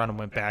have turned around and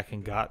went back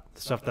and got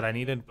the stuff that I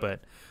needed,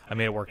 but I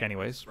made it work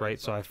anyways, right?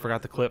 So I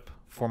forgot the clip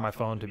for my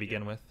phone to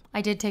begin with.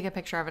 I did take a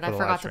picture of it. I the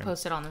forgot live to stream.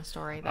 post it on the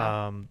story,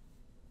 though.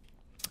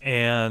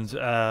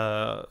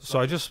 So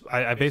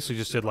I basically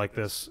just did like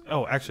this.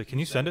 Oh, actually, can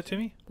you send it to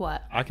me?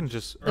 What? I can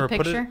just The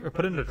picture?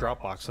 put it into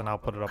Dropbox, and I'll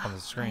put it up on the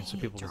screen so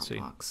I people hate can see.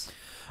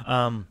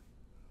 Dropbox.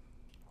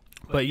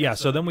 But yeah,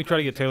 so then we try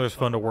to get Taylor's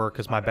phone to work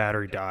because my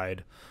battery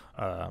died,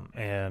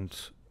 and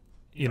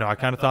you know, I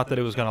kind of thought that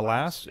it was going to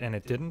last, and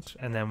it didn't,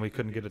 and then we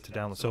couldn't get it to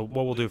download. So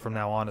what we'll do from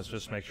now on is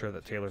just make sure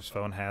that Taylor's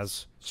phone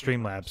has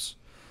Streamlabs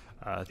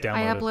downloaded.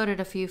 I uploaded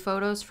a few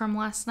photos from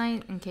last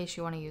night in case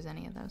you want to use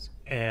any of those.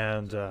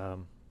 And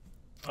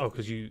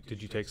because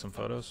did you take some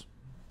photos?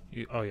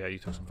 Oh yeah, you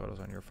took some photos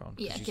on your phone.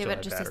 Yeah, You give still it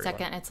had just a battery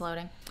second. left. It's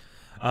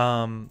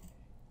loading.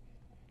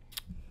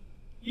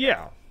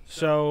 Yeah.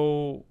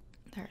 So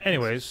There it is.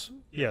 anyways,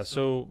 yeah,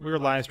 so we were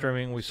live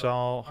streaming. We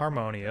saw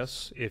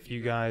Harmonious. If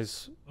you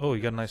guys... Oh,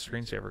 you got a nice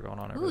screensaver going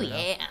on over Ooh, there now.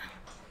 yeah.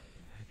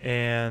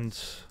 And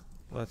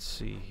let's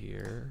see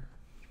here.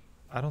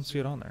 I don't see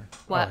it on there.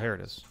 What? Oh, here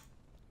it is.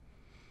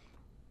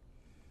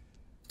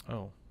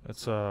 Oh,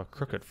 it's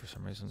crooked for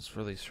some reason. It's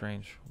really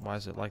strange. Why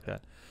is it like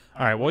that?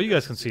 All right, well, you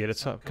guys can see it.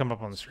 It's come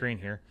up on the screen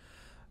here.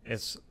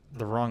 It's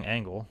the wrong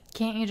angle.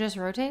 Can't you just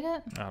rotate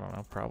it? I don't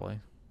know, probably.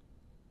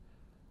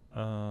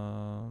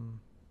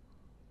 I'm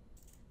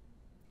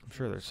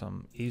sure there's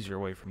some easier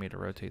way for me to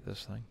rotate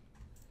this thing.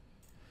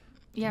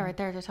 Yeah, right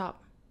there at the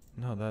top.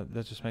 No,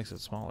 that just makes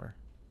it smaller.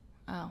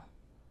 Oh.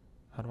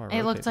 How do I rotate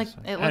It looked this like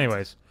thing? it looked,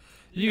 Anyways,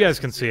 you guys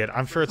can see it.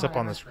 I'm sure it's up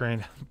on the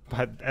Whatever. screen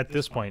but at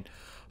this point.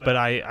 But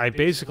I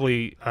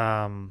basically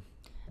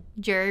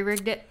Jerry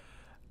rigged it.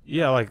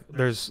 yeah, like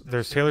there's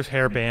Taylor's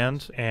hair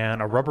band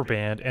and a rubber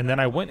band, and then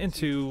I went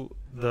into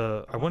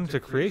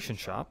Creation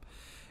Shop,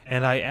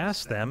 and I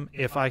asked them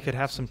if I could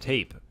have some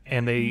tape,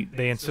 and they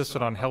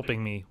insisted on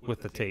helping me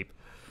with the tape.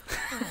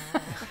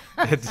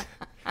 it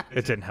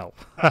didn't help.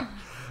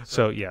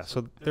 So yeah,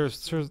 so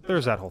there's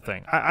that whole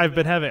thing. I've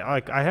been having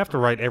I have to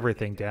write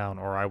everything down,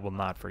 or I will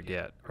not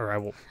forget, or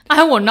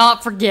I will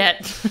not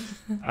forget.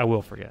 I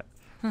will forget.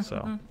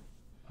 So,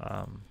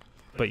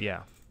 but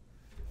yeah.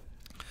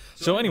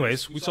 So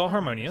anyways, we saw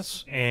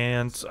Harmonious,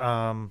 and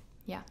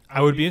Yeah.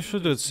 I would be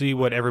interested to see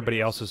what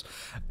everybody else's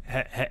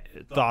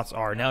thoughts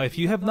are. Now, if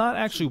you have not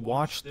actually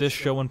watched this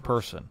show in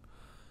person,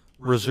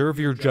 reserve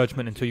your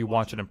judgment until you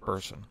watch it in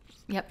person.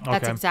 Yep.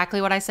 That's Okay. exactly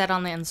what I said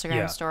on the Instagram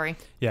Yeah. story.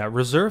 Yeah,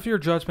 reserve your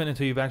judgment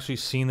until you've actually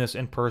seen this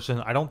in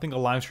person. I don't think a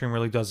live stream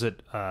really does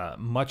it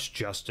much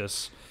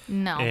justice.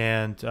 No.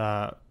 And,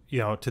 you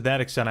know, to that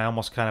extent, I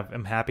almost kind of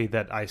am happy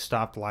that I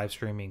stopped live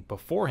streaming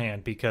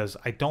beforehand, because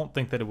I don't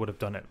think that it would have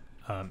done it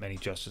any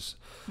justice,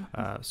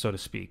 so to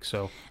speak.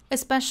 So,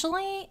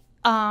 Especially,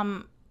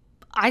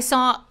 I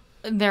saw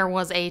there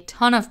was a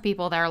ton of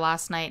people there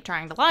last night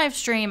trying to live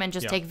stream and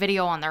just Yeah. take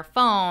video on their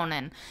phone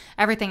and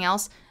everything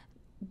else.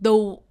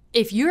 Though,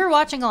 if you're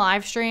watching a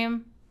live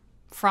stream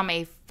from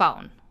a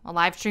phone, a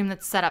live stream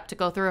that's set up to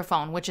go through a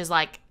phone, which is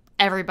like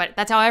everybody,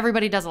 that's how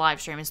everybody does a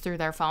live stream, is through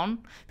their phone,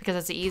 because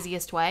it's the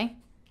easiest way.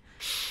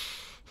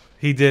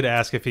 he did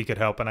ask if he could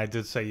help, and I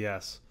did say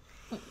yes.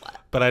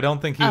 But I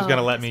don't think he was Oh, going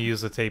to let me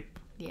use the tape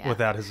Yeah.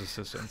 without his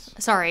assistance.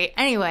 Sorry.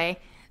 Anyway,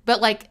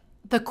 but like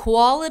the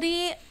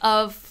quality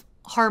of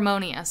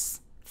Harmonious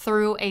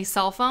through a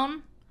cell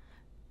phone,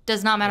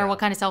 does not matter Yeah. what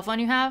kind of cell phone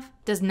you have,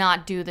 does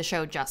not do the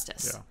show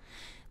justice. Yeah.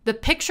 The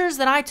pictures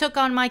that I took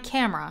on my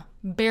camera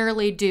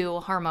barely do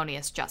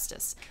Harmonious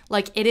justice.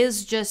 Like, it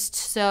is just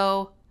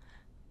so,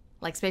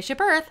 like Spaceship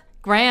Earth,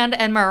 grand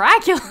and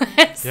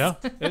miraculous. Yeah,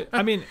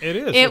 I mean, it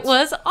is. It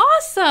was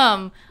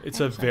awesome. It's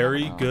a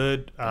very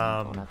good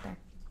Going up there.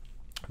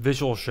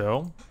 visual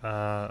show.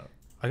 I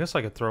guess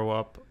I could throw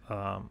up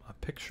a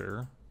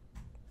picture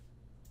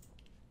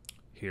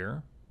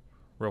here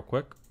real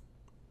quick.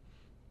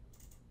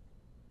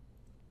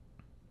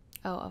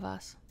 Oh, of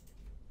us.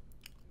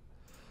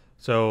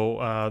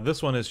 So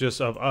this one is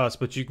just of us,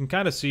 but you can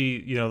kind of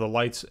see, the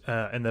lights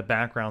in the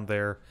background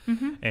there.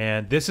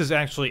 And this is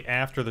actually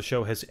after the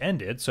show has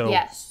ended. So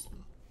Yes.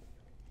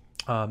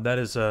 that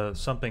is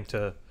something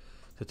to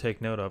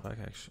take note of. I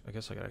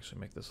guess I could actually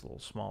make this a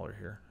little smaller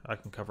here. I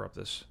can cover up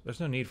this.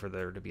 There's no need for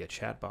there to be a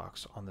chat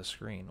box on the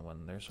screen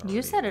when there's already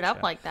You set it up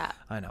chat. like that.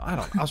 I know.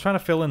 I was trying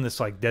to fill in this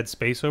like dead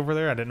space over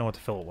there. I didn't know what to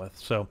fill it with.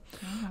 So,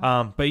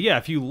 but yeah,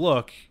 if you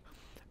look,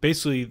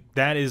 basically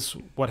that is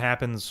what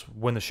happens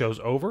when the show's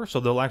over. So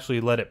they'll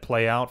actually let it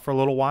play out for a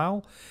little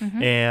while,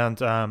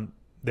 and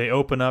they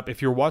open up.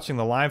 If you're watching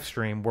the live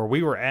stream where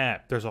we were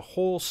at, there's a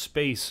whole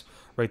space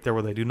right there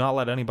where they do not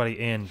let anybody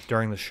in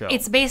during the show.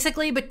 It's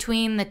basically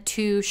between the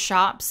two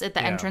shops at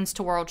the entrance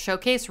to World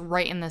Showcase,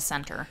 right in the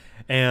center.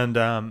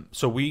 And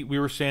so we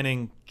were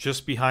standing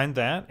just behind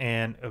that,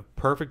 and a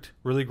perfect,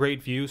 really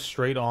great view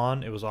straight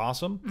on. It was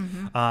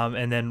awesome.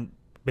 And then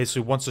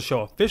basically once the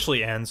show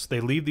officially ends, they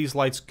leave these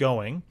lights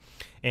going,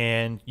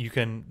 and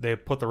they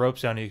put the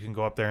ropes down, and you can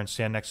go up there and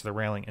stand next to the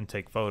railing and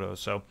take photos.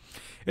 So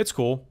it's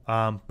cool.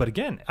 But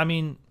again, I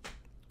mean,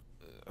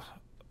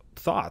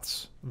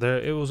 thoughts.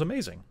 It was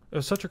amazing. It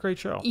was such a great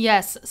show.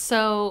 Yes.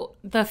 So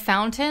the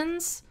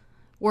fountains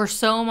were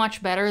so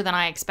much better than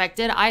I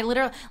expected. I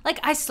literally,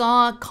 I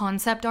saw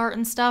concept art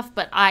and stuff,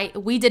 but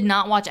we did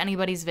not watch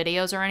anybody's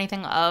videos or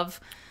anything of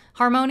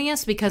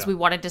Harmonious because we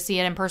wanted to see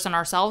it in person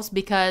ourselves,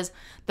 because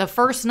the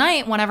first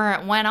night, whenever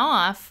it went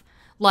off,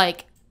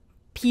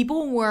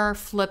 people were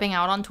flipping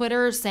out on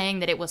Twitter saying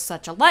that it was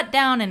such a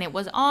letdown and it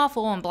was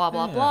awful and blah,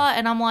 blah, blah.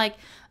 And I'm like,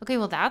 okay,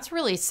 well, that's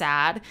really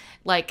sad.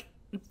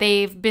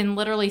 They've been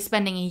literally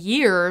spending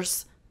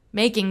years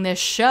making this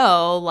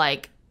show,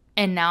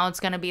 and now it's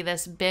going to be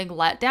this big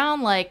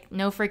letdown.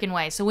 No freaking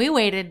way. So we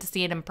waited to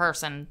see it in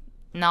person,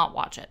 not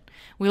watch it.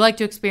 We like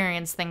to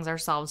experience things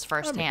ourselves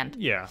firsthand.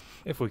 Yeah,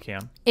 if we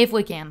can. If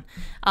we can.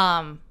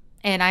 And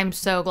I'm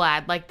so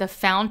glad. The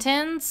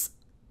fountains,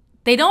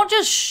 they don't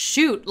just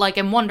shoot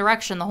in one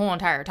direction the whole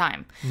entire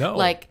time. No,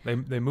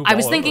 they move. I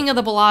was thinking of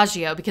the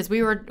Bellagio because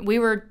we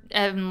were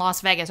in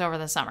Las Vegas over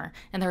the summer,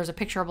 and there was a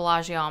picture of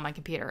Bellagio on my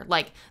computer.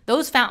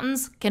 Those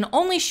fountains can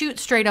only shoot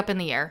straight up in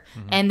the air,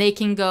 and they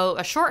can go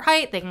a short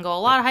height, they can go a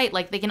lot of height.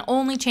 They can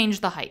only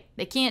change the height.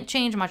 They can't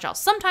change much else.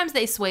 Sometimes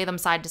they sway them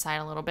side to side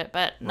a little bit,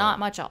 but not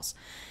much else.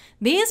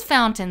 These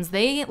fountains,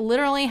 they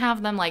literally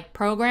have them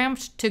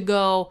programmed to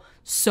go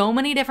so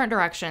many different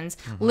directions.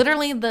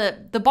 Literally,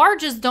 the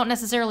barges don't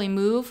necessarily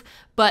move,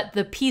 but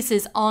the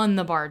pieces on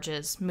the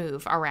barges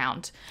move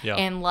around. Yeah.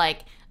 And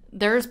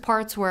there's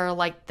parts where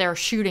they're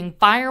shooting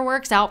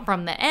fireworks out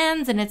from the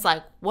ends, and it's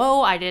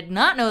whoa, I did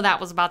not know that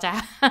was about to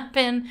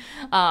happen.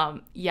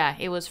 Yeah,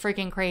 it was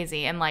freaking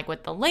crazy. And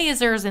with the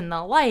lasers and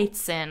the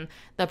lights and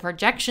the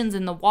projections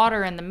in the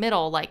water in the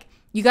middle,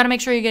 you got to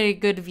make sure you get a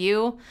good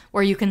view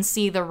where you can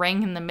see the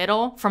ring in the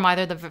middle from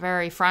either the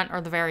very front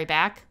or the very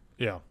back.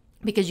 Yeah.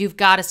 Because you've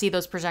got to see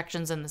those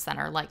projections in the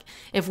center.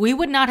 If we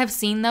would not have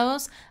seen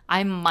those,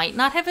 I might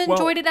not have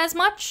enjoyed it as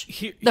much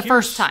the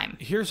first time.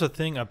 Here's the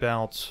thing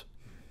about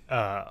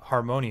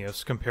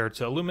Harmonious compared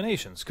to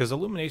Illuminations, because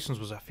Illuminations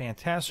was a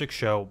fantastic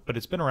show, but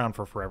it's been around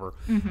for forever.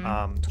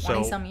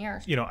 20-some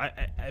years.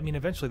 I mean,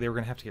 eventually they were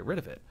going to have to get rid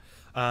of it.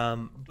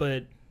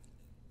 But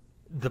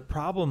the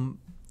problem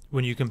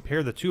when you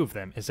compare the two of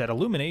them is that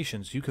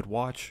Illuminations you could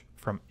watch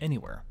from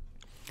anywhere.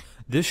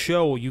 This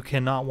show you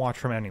cannot watch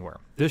from anywhere.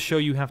 This show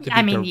you have to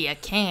be... you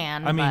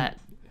can, but...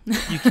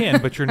 you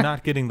can, but you're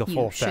not getting the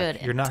full effect.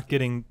 Shouldn't. You're not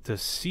getting to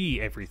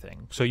see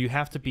everything. So you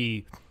have to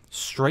be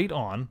straight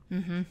on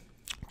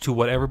to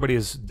what everybody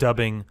is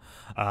dubbing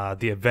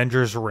the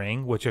Avengers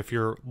Ring, which if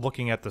you're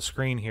looking at the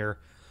screen here,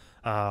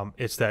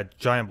 it's that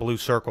giant blue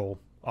circle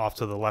off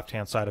to the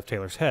left-hand side of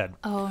Taylor's head.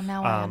 Oh,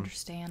 now I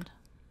understand.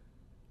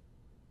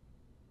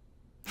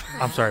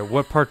 I'm sorry,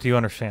 what part do you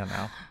understand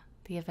now?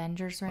 The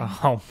Avengers Ring.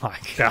 Oh my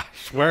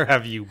gosh, where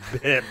have you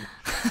been?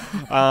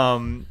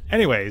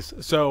 Anyways,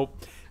 so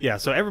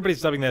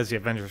everybody's dubbing that as the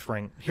Avengers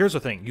Ring. Here's the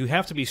thing: you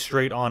have to be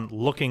straight on,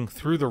 looking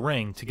through the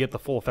ring to get the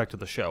full effect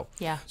of the show.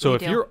 Yeah. So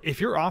if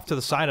you're off to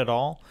the side at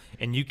all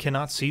and you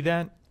cannot see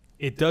that,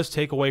 it does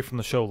take away from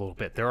the show a little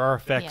bit. There are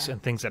effects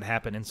and things that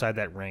happen inside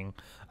that ring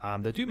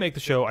that do make the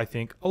show, I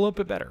think, a little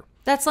bit better.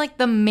 That's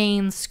the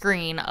main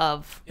screen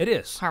of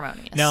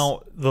Harmonious.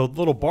 Now, the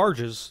little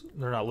barges,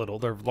 they're not little,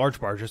 they're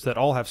large barges that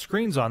all have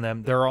screens on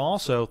them. There are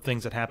also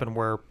things that happen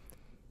where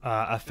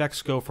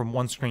effects go from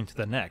one screen to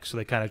the next. So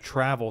they kind of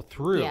travel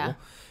through. Yeah.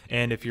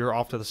 And if you're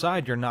off to the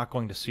side, you're not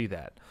going to see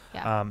that.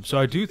 Yeah. So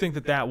I do think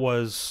that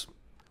was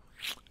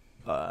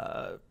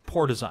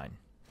poor design.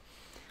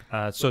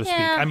 So to speak.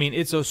 I mean,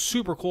 it's a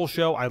super cool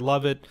show. I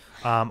love it.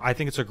 I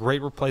think it's a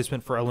great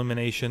replacement for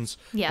Illuminations.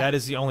 Yeah. That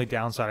is the only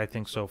downside, I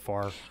think, so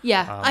far.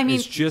 Yeah,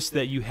 it's just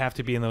that you have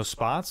to be in those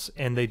spots,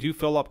 and they do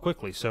fill up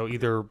quickly. So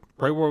either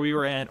right where we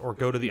were at or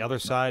go to the other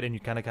side, and you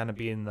kind of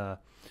be in the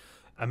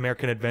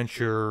American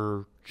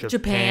Adventure,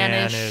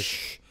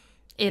 Japanish,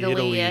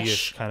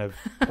 Italy-ish kind of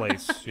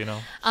place,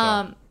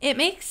 So. It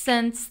makes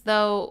sense,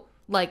 though,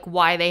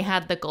 why they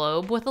had the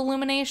globe with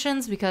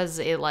Illuminations, because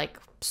it,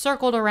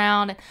 circled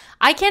around.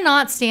 I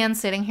cannot stand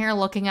sitting here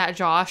looking at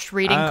Josh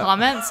reading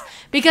comments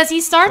because he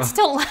starts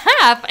to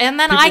laugh, and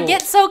then I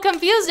get so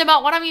confused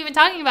about what I'm even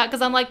talking about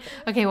because I'm like,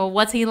 okay, well,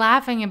 what's he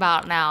laughing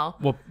about now?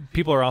 Well,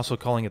 people are also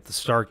calling it the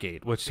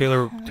Stargate, which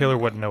Taylor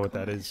wouldn't know what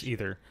that is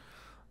either.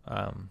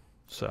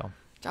 So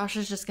Josh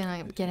is just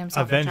gonna get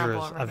himself in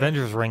trouble.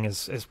 Avengers Ring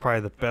is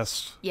probably the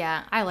best.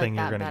 Yeah, I like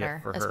that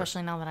better,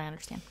 especially now that I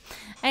understand.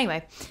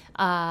 Anyway,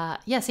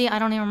 yeah. See, I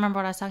don't even remember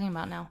what I was talking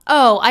about now.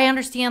 Oh, I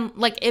understand.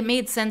 Like, it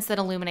made sense that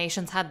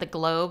Illuminations had the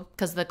globe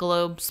because the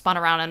globe spun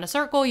around in a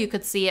circle. You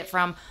could see it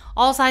from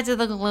all sides of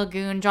the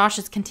lagoon. Josh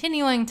is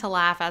continuing to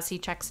laugh as he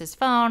checks his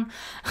phone.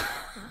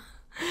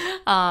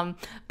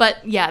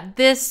 But yeah,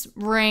 this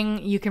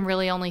ring you can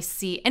really only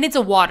see, and it's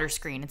a water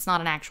screen. It's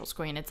not an actual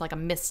screen. It's like a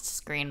mist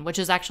screen, which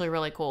is actually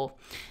really cool.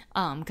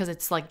 Because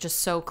it's like just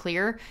so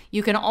clear.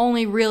 You can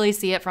only really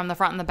see it from the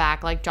front and the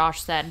back, like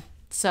Josh said.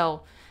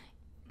 So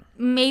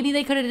maybe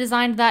they could have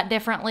designed that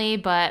differently,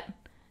 but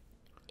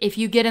if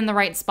you get in the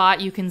right spot,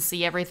 you can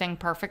see everything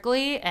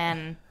perfectly.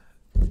 And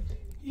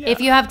if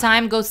you have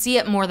time, go see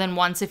it more than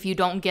once if you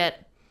don't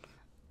get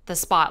the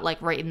spot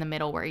like right in the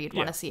middle where you'd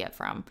want to see it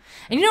from.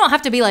 And you don't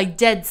have to be like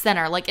dead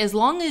center. Like, as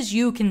long as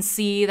you can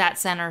see that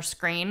center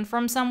screen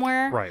from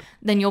somewhere,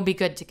 then you'll be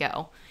good to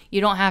go. You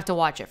don't have to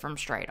watch it from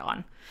straight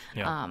on.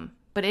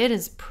 But it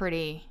is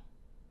pretty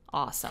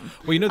awesome.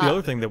 Well, the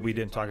other thing that we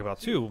didn't talk about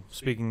too,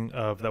 speaking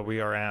of that we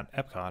are at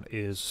Epcot,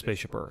 is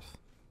Spaceship Earth.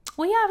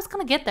 Well, yeah, I was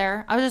gonna get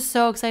there. I was just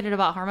so excited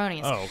about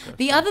Harmonious. Oh, okay.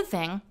 The other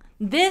thing,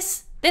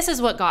 this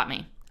is what got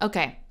me.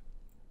 Okay.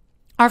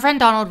 Our friend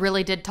Donald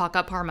really did talk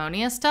up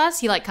Harmonious to us.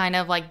 He like kind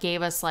of like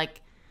gave us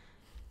like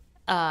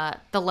the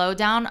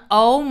lowdown.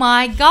 Oh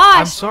my gosh.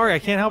 I'm sorry, I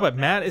can't help it.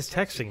 Matt is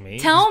texting me.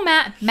 Tell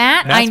Matt,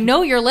 I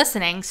know you're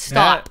listening.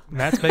 Stop.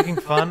 Matt's making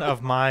fun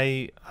of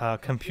my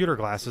computer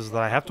glasses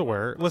that I have to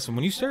wear. Listen,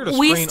 when you stare at a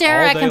screen we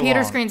stare all at day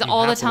computer long, screens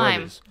all the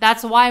time.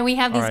 That's why we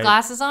have these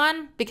glasses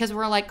on, because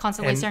we're like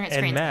constantly staring at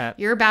screens. Matt,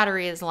 your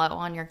battery is low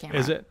on your camera.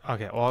 Is it?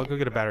 Okay, well, I'll go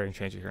get a battery and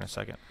change it here in a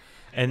second.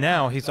 And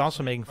now he's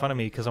also making fun of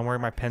me because I'm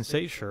wearing my Penn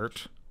State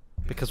shirt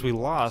because we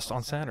lost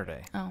on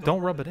Saturday. Oh.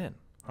 Don't rub it in.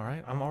 All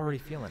right, I'm already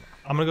feeling it.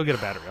 I'm gonna go get a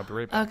battery. I'll be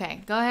right back.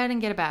 Okay, go ahead and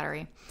get a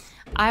battery.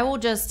 I will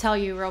just tell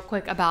you real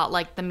quick about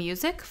like the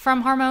music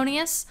from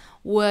Harmonious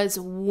was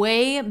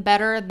way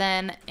better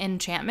than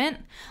Enchantment.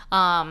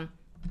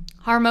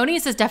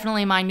 Harmonious is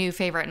definitely my new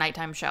favorite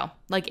nighttime show.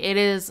 Like, it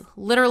is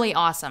literally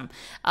awesome.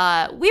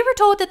 We were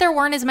told that there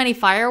weren't as many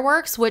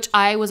fireworks, which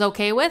I was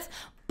okay with,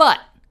 but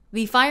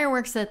the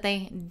fireworks that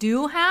they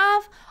do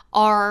have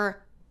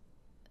are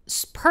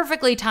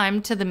perfectly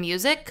timed to the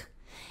music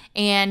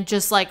and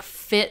just like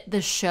fit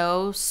the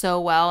show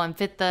so well and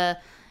fit the,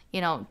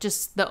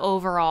 just the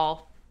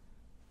overall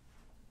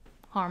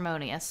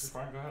Harmonious.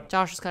 Fine, go ahead.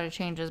 Josh has got to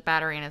change his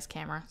battery in his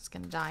camera. It's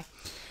going to die.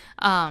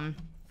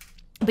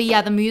 But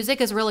yeah, the music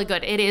is really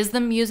good. It is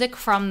the music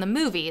from the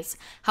movies.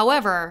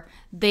 However,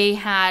 they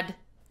had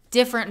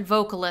different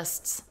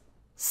vocalists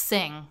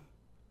sing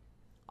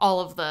all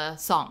of the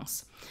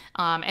songs.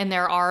 And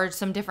there are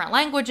some different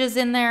languages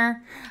in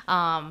there.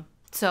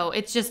 So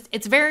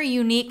it's very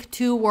unique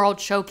to World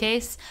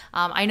Showcase.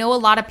 I know a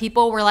lot of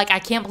people were like, I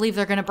can't believe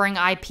they're going to bring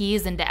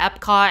IPs into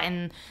Epcot,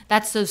 and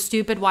that's so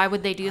stupid. Why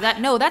would they do that?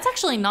 No, that's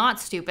actually not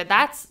stupid.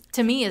 That's,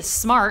 to me, is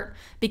smart,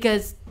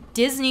 because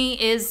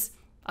Disney is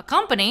a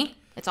company.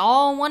 It's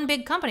all one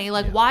big company.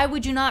 Like, why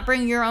would you not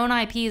bring your own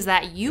IPs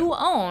that you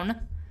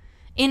own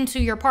into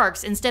your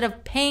parks instead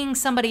of paying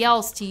somebody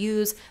else to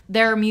use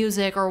their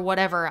music or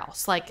whatever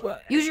else? Like,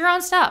 use your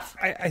own stuff.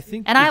 I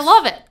think, and I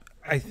love it.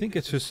 I think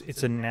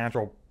it's a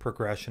natural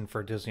progression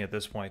for Disney at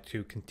this point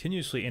to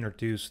continuously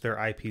introduce their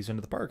IPs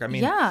into the park. I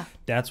mean,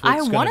 that's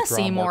what's going to draw more people. I want to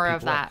see more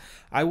of that.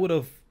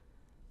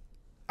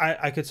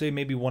 I could say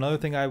maybe one other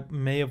thing I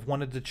may have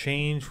wanted to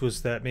change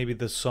was that maybe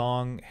the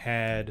song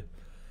had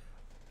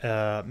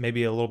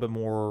maybe a little bit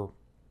more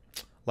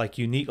like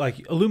unique,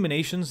 like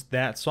Illuminations.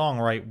 That song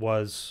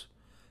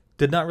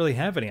did not really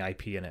have any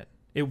IP in it.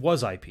 It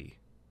was IP.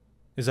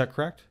 Is that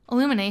correct?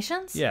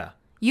 Illuminations? Yeah.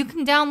 You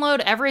can download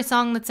every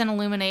song that's in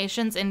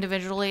Illuminations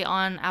individually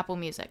on Apple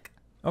Music.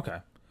 Okay.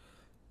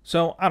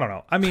 So, I don't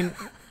know. I mean,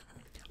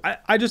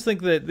 I just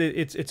think that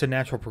it's a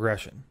natural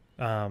progression.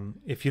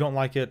 If you don't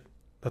like it,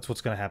 that's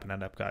what's going to happen at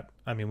Epcot.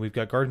 I mean, we've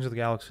got Guardians of the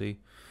Galaxy.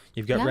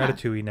 You've got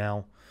Ratatouille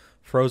now.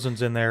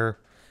 Frozen's in there.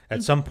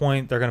 At some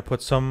point, they're going to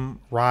put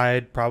some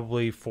ride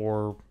probably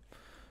for,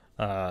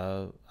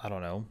 I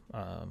don't know,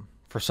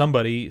 for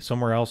somebody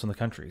somewhere else in the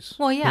countries.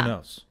 Well, yeah. Who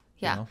knows?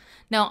 Yeah. You know?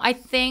 No, I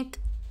think...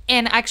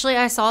 And actually,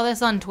 I saw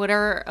this on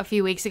Twitter a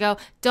few weeks ago.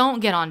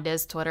 Don't get on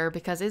Diz Twitter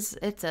because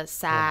it's a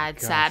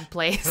sad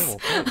place.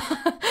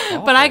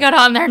 But I got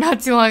on there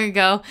not too long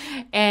ago,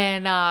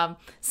 and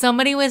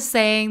somebody was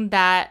saying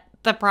that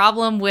the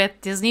problem with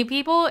Disney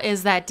people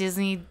is that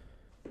Disney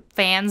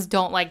fans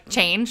don't like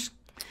change.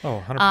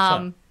 Oh,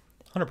 100%.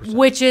 100%.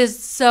 Which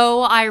is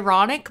so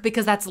ironic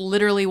because that's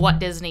literally what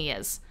Disney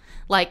is.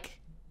 Like,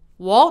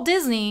 Walt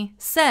Disney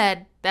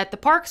said that the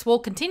parks will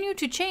continue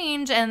to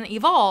change and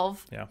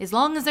evolve as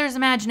long as there's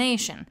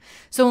imagination.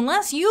 So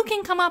unless you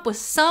can come up with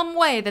some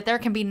way that there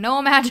can be no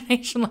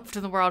imagination left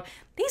in the world,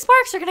 these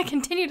parks are going to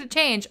continue to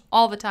change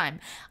all the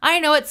time. I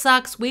know it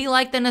sucks. We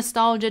like the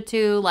nostalgia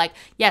too. Like,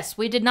 yes,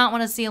 we did not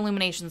want to see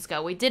Illuminations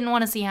go. We didn't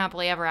want to see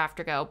Happily Ever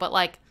After go. But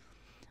like,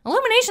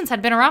 Illuminations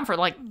had been around for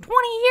like 20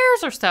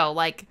 years or so.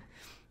 Like,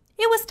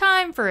 it was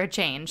time for a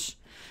change.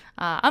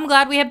 I'm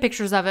glad we have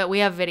pictures of it. We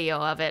have video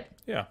of it.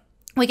 Yeah.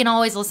 We can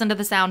always listen to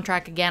the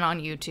soundtrack again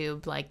on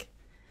YouTube. Like,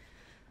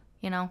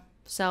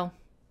 so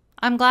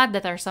I'm glad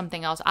that there's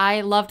something else. I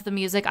loved the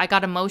music. I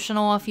got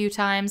emotional a few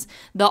times.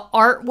 The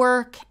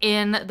artwork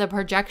in the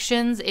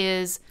projections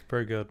is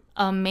very good,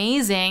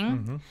 amazing.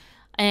 Mm-hmm.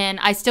 And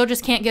I still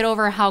just can't get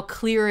over how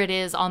clear it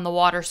is on the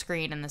water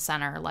screen in the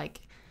center. Like,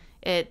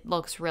 it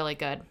looks really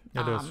good.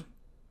 It is.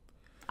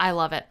 I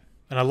love it.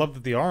 And I love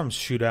that the arms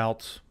shoot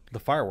out the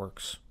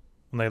fireworks.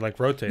 When they like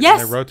rotate. Yes.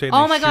 When they rotate,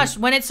 oh my gosh.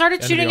 When it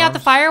started shooting out the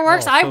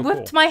fireworks, I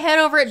whipped my head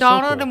over at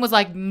Donald and was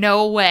like,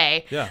 no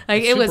way. Yeah.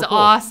 Like, it was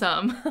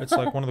awesome. It's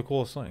like one of the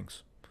coolest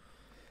things.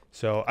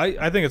 So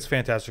I think it's a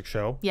fantastic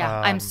show. Yeah.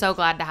 I'm so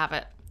glad to have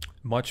it.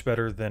 Much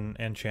better than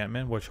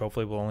Enchantment, which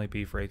hopefully will only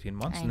be for 18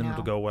 months and then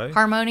it'll go away.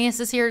 Harmonious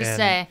is here to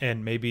stay.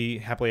 And maybe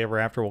Happily Ever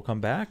After will come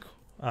back.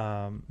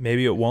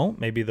 Maybe it won't.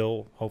 Maybe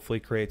they'll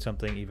hopefully create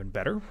something even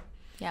better.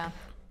 Yeah.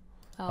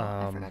 Oh,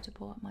 I forgot to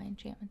pull up my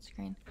Enchantment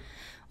screen.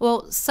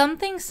 Well,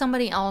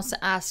 somebody else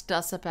asked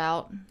us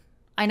about,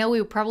 I know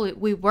we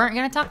weren't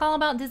going to talk all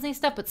about Disney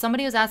stuff, but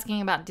somebody was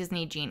asking about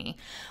Disney Genie.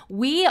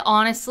 We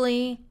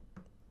only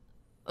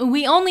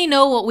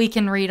know what we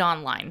can read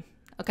online,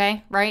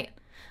 okay? Right?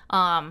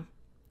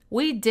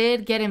 We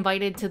did get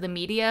invited to the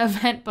media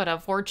event, but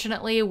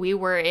unfortunately we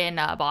were in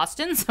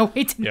Boston, so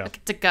we didn't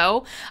get to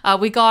go.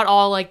 We got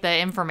all like the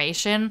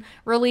information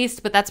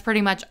released, but that's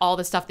pretty much all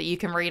the stuff that you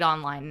can read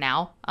online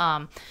now.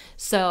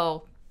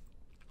 So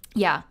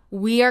yeah,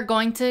 we are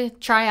going to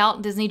try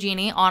out Disney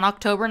Genie on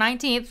October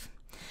 19th.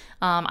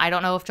 I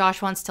don't know if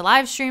Josh wants to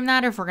live stream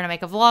that or if we're going to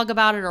make a vlog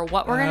about it or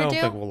what we're going to do.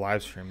 I don't think we'll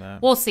live stream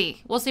that. We'll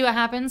see. We'll see what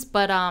happens.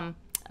 But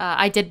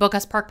I did book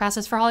us park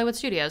passes for Hollywood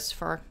Studios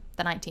for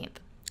the 19th.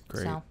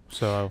 Great.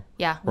 So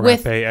yeah, we're going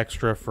to pay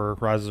extra for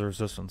Rise of the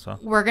Resistance, huh?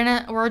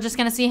 We're just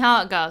going to see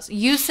how it goes.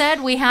 You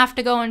said we have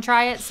to go and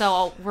try it,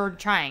 so we're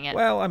trying it.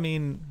 Well, I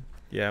mean,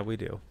 yeah, we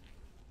do.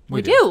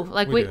 We do.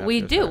 Like,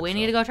 we do. We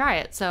need to go try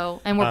it. So,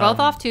 and we're both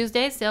off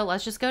Tuesday, so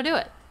let's just go do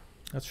it.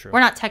 That's true. We're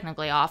not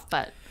technically off,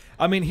 but...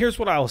 I mean, here's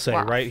what I'll say,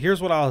 right?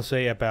 Here's what I'll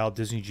say about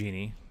Disney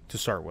Genie to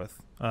start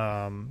with.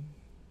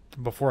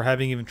 Before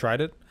having even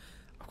tried it,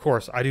 of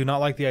course, I do not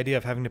like the idea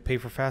of having to pay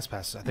for fast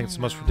passes. I think it's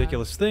the most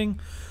ridiculous thing.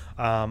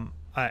 I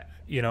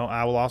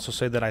will also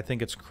say that I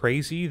think it's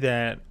crazy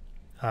that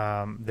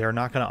they're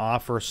not going to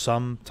offer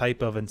some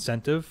type of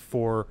incentive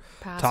for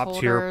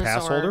top-tier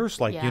pass holders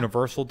like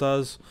Universal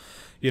does.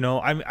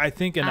 I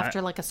think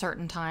after like a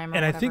certain time,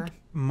 I think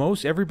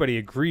most everybody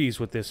agrees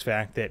with this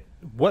fact that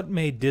what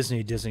made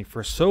Disney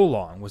for so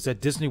long was that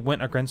Disney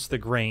went against the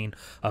grain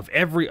of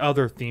every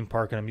other theme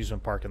park and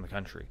amusement park in the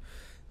country.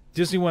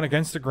 Disney went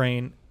against the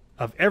grain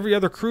of every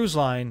other cruise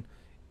line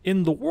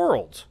in the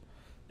world,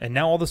 and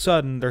now all of a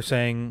sudden they're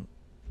saying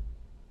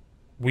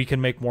we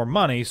can make more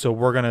money, so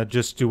we're gonna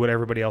just do what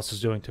everybody else is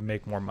doing to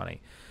make more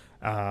money.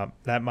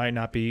 That might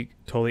not be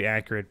totally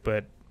accurate,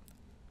 but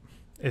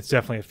it's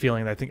definitely a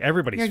feeling that I think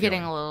everybody's feeling. You're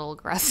getting a little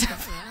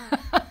aggressive.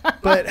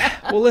 But,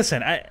 well,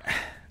 listen,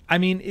 I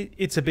mean,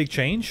 it's a big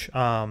change.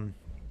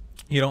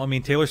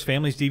 Taylor's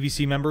family's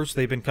DVC members,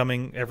 they've been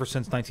coming ever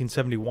since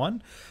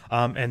 1971,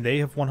 and they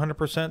have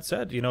 100%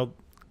 said,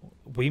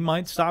 we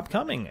might stop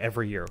coming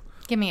every year.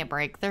 Give me a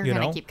break. They're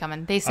going to keep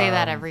coming. They say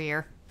that every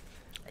year.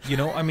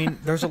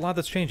 There's a lot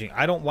that's changing.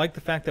 I don't like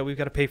the fact that we've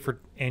got to pay for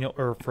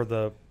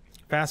the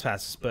fast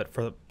passes, but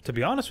to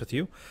be honest with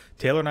you,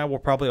 Taylor and I will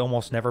probably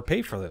almost never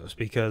pay for those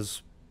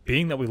because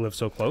being that we live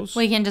so close,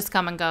 we can just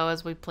come and go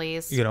as we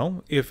please.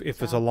 If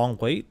it's a long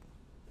wait,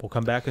 we'll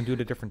come back and do it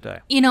a different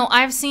day.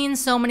 I've seen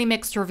so many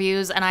mixed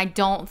reviews, and I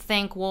don't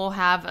think we'll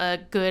have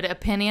a good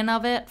opinion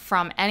of it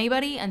from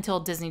anybody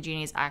until Disney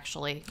Genie is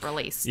actually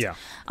released. Yeah,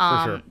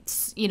 for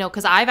sure.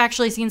 Because I've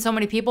actually seen so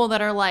many people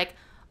that are like,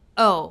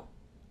 oh,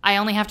 I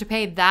only have to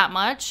pay that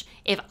much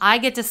if I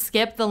get to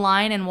skip the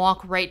line and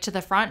walk right to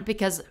the front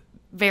because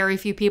very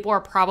few people are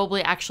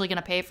probably actually going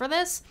to pay for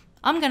this.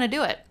 I'm going to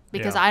do it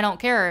because I don't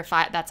care if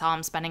that's how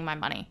I'm spending my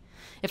money.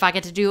 If I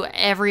get to do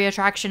every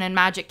attraction in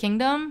Magic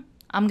Kingdom,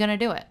 I'm going to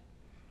do it.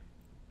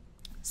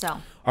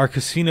 So, are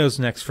casinos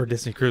next for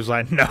Disney Cruise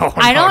Line? No.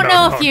 I don't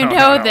know if you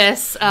know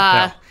this,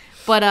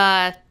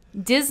 but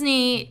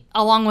Disney,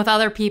 along with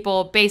other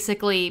people,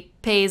 basically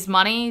pays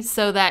money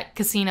so that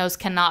casinos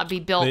cannot be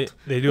built.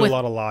 They do a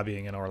lot of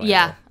lobbying in Orlando.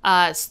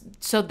 Yeah.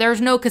 So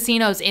there's no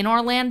casinos in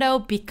Orlando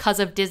because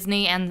of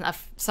Disney and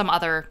some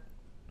other,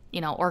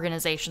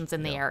 organizations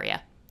in the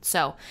area.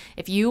 So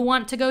if you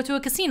want to go to a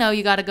casino,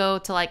 you got to go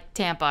to like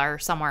Tampa or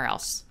somewhere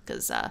else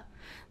because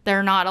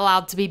they're not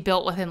allowed to be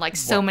built within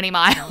so many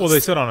miles. Well, they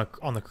said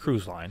on the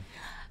cruise line.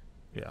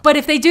 Yeah. But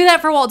if they do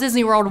that for Walt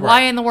Disney World,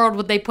 why in the world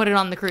would they put it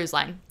on the cruise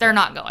line? They're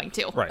not going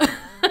to. Right.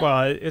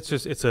 Well,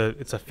 it's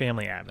a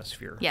family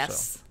atmosphere.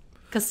 Yes. So.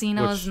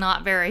 Casino is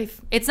not very.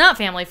 It's not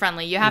family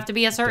friendly. You have to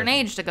be a certain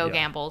age to go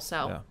gamble.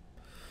 So.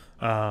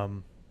 Yeah.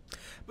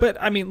 But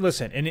I mean,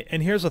 listen,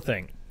 and here's the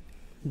thing: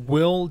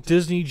 will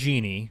Disney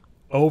Genie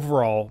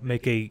overall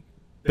make a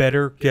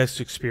better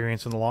guest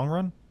experience in the long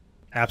run?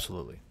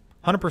 Absolutely,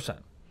 100%.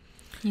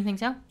 You think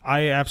so?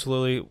 I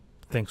absolutely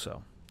think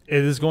so.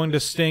 It is going to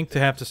stink to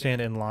have to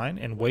stand in line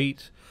and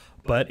wait,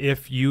 but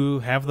if you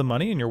have the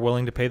money and you're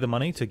willing to pay the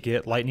money to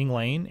get Lightning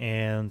Lane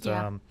and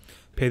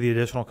pay the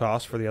additional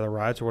cost for the other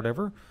rides or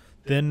whatever,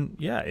 then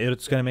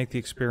it's going to make the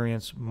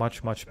experience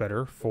much, much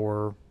better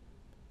for,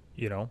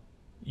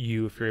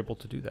 you if you're able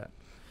to do that.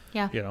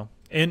 Yeah.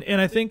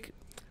 And I think,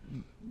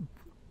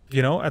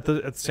 at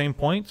the same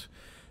point,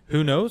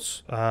 who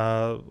knows?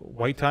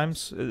 Wait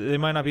times, they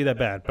might not be that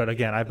bad. But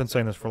again, I've been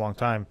saying this for a long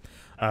time.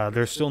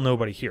 There's still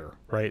nobody here,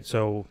 right?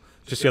 So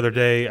just the other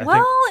day, I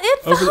think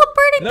it felt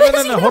pretty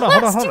busy. No, hold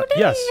on. Days.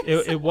 Yes,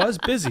 it was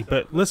busy.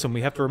 But listen,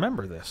 we have to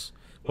remember this.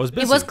 It was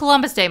busy. It was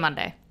Columbus Day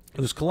Monday.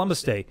 It was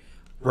Columbus Day.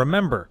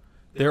 Remember,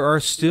 there are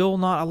still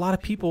not a lot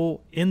of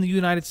people in the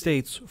United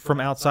States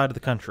from outside of the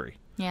country.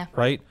 Yeah.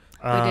 Right?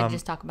 We did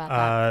just talk about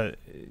that.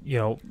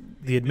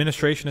 The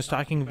administration is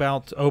talking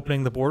about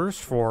opening the borders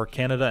for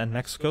Canada and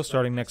Mexico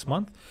starting next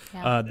month.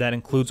 Yeah. That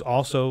includes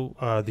also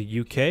the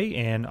UK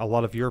and a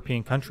lot of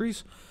European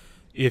countries.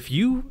 If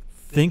you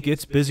think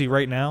it's busy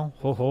right now,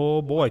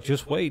 oh boy,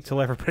 just wait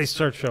till everybody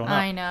starts showing up.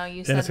 I know.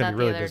 You said that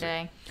the other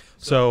day.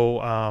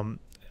 So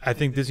I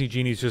think Disney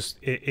Genie is just,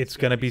 it's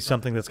going to be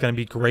something that's going to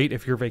be great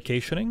if you're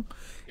vacationing.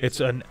 It's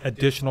an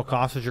additional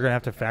cost that you're going to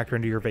have to factor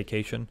into your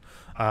vacation.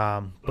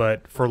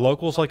 But for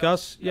locals like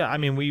us,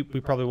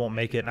 we probably won't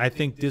make it. And I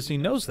think Disney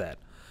knows that.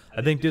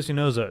 I think Disney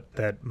knows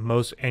that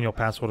most annual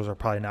pass holders are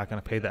probably not going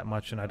to pay that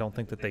much, and I don't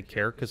think that they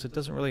care because it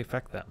doesn't really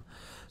affect them.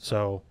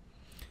 So,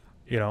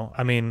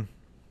 I'm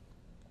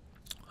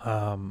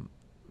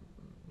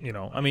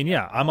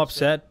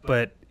upset,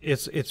 but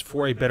it's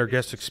for a better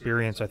guest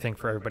experience, I think,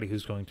 for everybody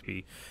who's going to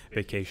be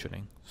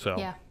vacationing. So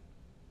yeah.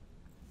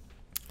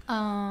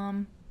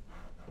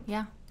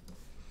 Yeah.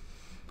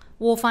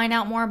 We'll find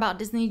out more about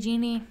Disney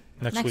Genie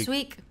next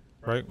week.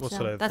 Right? What's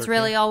today? That's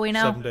really all we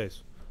know. 7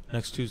 days.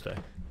 Next Tuesday.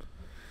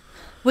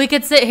 We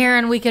could sit here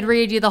and we could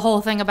read you the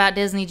whole thing about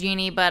Disney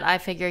Genie, but I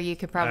figure you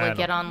could probably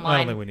get online. I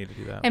don't think we need to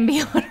do that. And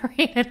be able to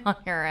read it on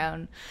your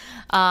own.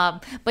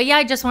 But yeah,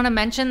 I just want to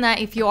mention that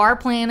if you are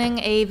planning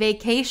a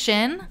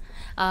vacation,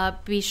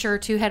 be sure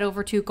to head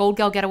over to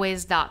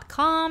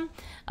goldgalgetaways.com,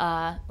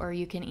 or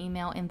you can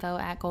email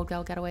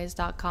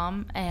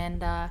info@goldgalgetaways.com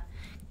and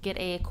get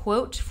a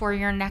quote for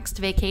your next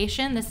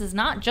vacation. This is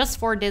not just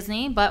for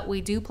Disney, but we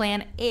do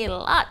plan a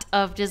lot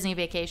of Disney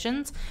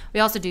vacations. We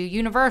also do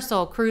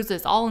Universal,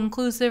 cruises,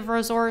 all-inclusive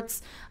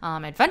resorts,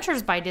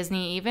 Adventures by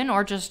Disney even,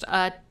 or just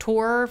a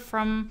tour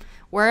from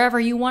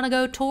wherever you want to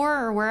go tour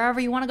or wherever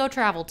you want to go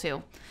travel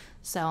to.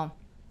 So,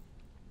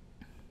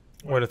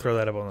 way to throw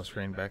that up on the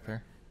screen back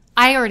there.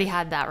 I already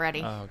had that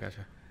ready. Oh,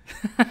 gotcha.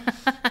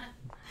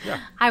 Yeah.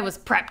 I was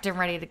prepped and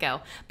ready to go.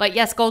 But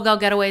yes, Gold Gal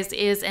Getaways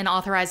is an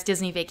authorized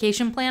Disney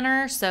vacation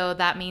planner. So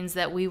that means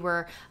that we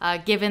were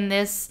given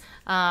this,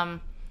 I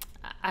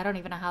don't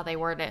even know how they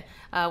word it.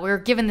 We were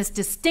given this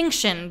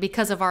distinction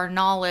because of our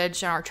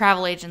knowledge, our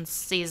travel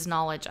agency's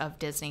knowledge of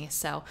Disney.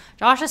 So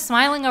Josh is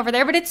smiling over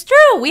there, but it's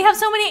true. We have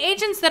so many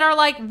agents that are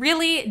like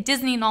really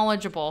Disney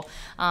knowledgeable.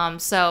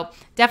 So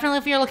definitely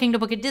if you're looking to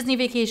book a Disney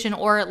vacation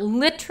or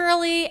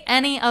literally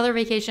any other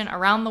vacation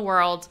around the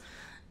world,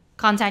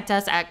 contact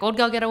us at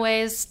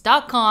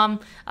goldgalgetaways.com.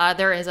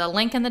 There is a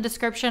link in the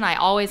description. I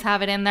always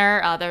have it in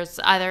there.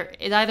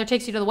 It either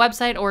takes you to the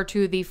website or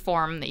to the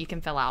form that you can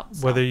fill out.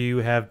 So. Whether you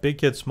have big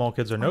kids, small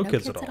kids, or no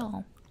kids at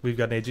all. We've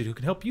got an agent who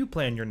can help you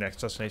plan your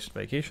next destination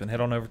vacation.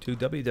 Head on over to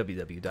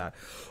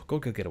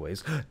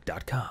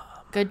www.goldgalgetaways.com.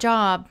 Good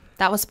job.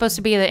 That was supposed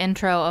to be the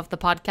intro of the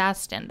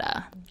podcast, and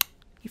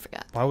you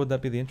forgot. Why would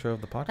that be the intro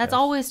of the podcast? That's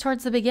always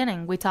towards the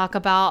beginning. We talk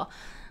about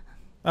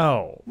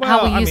how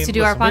we used to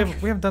do our podcast.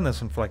 We haven't done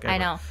this in for like ever. I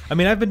know. I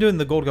mean, I've been doing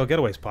the Gold Gal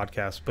Getaways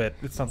podcast, but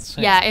it's not the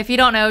same. Yeah, if you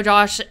don't know,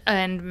 Josh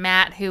and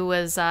Matt, who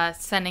was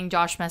sending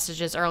Josh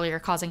messages earlier,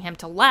 causing him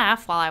to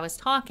laugh while I was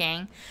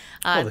talking.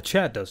 Well, the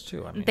chat does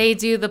too. I mean, they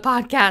do the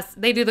podcast.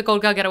 They do the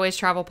Gold Gal Getaways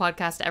travel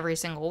podcast every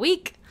single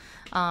week.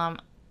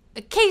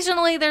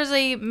 Occasionally, there's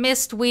a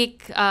missed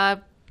week,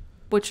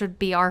 which would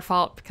be our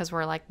fault because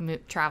we're like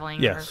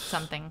traveling or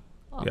something.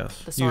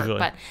 Yes, the sort. usually.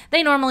 But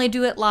they normally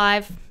do it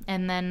live,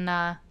 and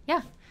then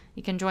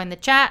you can join the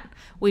chat.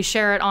 We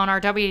share it on our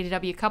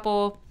WDW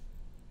couple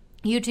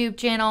YouTube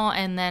channel,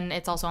 and then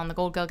it's also on the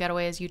Gold Gal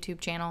Getaways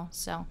YouTube channel.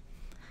 So,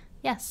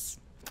 yes,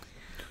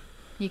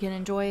 you can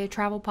enjoy a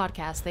travel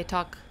podcast. They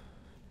talk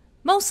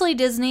Mostly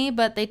Disney,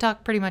 but they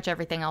talk pretty much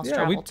everything else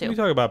travel too. We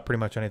talk about pretty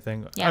much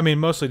anything. Yeah. I mean,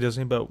 mostly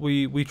Disney, but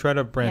we try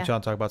to branch out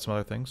and talk about some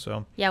other things.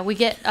 So yeah, we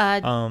get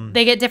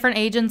they get different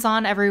agents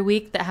on every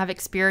week that have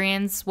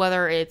experience,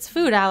 whether it's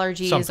food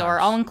allergies or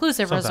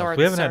all-inclusive resorts.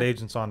 We haven't had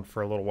agents on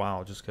for a little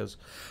while, just because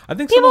I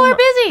think people are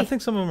busy. I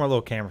think some of them are a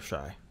little camera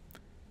shy.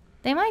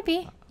 They might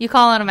be. You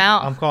calling them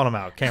out? I'm calling them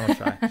out, camera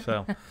shy.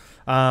 So,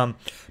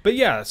 but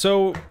yeah,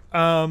 so.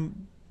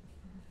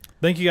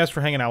 Thank you guys for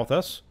hanging out with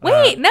us.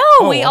 Wait,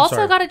 we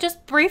also got to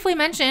just briefly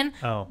mention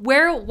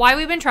why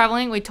we've been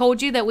traveling. We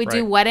told you that we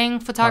do wedding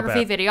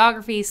photography,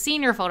 videography,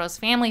 senior photos,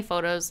 family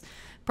photos,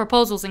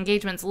 proposals,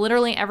 engagements,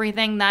 literally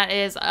everything that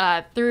is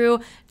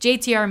through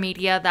JTR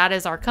Media. That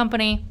is our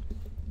company.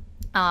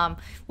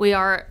 We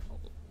are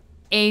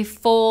a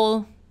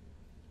full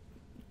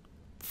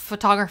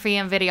photography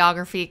and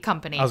videography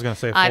company. I was going to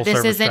say full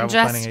service travel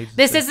planning agency.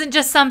 This isn't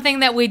just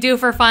something that we do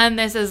for fun.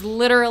 This is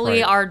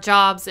literally our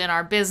jobs and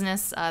our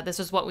business. This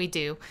is what we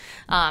do.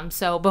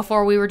 So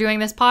before we were doing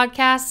this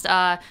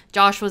podcast,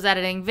 Josh was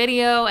editing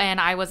video and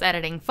I was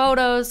editing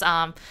photos.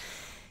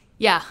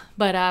 Yeah,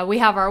 but we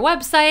have our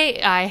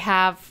website.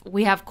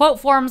 We have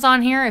quote forms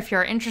on here if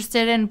you're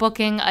interested in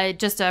booking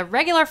just a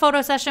regular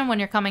photo session when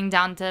you're coming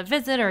down to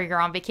visit or you're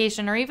on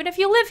vacation or even if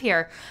you live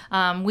here.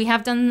 We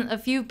have done a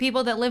few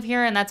people that live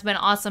here and that's been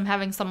awesome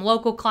having some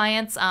local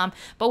clients.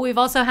 But we've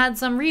also had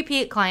some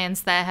repeat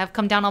clients that have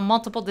come down on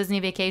multiple Disney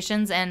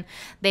vacations and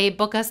they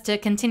book us to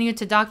continue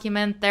to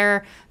document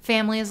their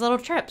family's little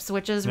trips,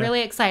 which is really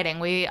exciting.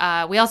 We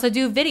also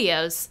do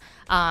videos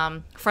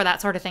for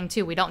that sort of thing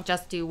too. We don't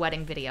just do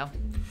wedding video.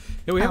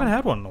 Yeah, we haven't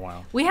had one in a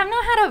while. We have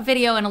not had a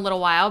video in a little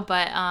while,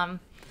 but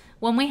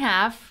when we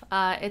have,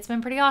 it's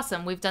been pretty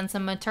awesome. We've done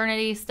some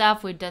maternity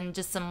stuff. We've done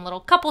just some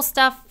little couple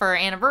stuff for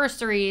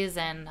anniversaries,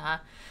 and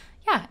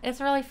yeah, it's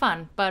really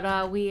fun.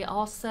 But we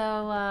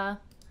also,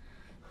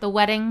 the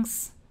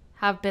weddings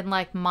have been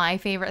like my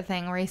favorite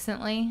thing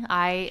recently.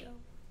 I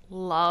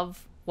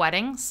love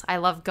weddings. I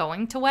love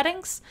going to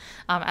weddings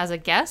as a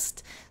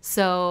guest.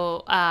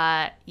 So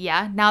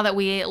yeah, now that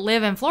we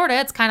live in Florida,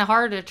 it's kind of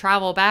hard to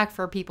travel back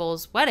for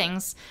people's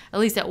weddings. At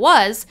least it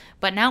was.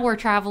 But now we're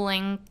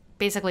traveling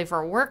basically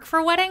for work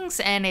for weddings.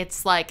 And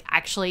it's like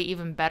actually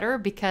even better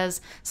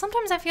because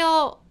sometimes I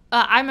feel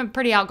I'm a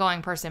pretty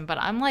outgoing person, but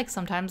I'm like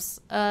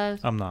sometimes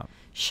I'm not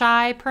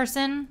shy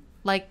person,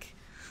 like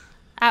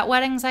at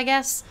weddings, I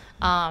guess.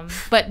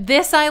 But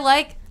this I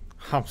like.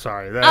 I'm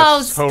sorry.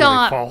 That's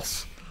totally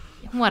false.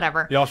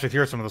 Whatever. Y'all should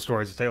hear some of the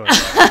stories of Taylor.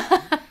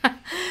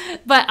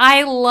 But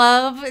I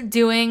love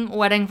doing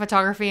wedding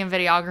photography and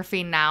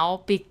videography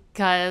now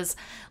because,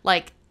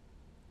 like,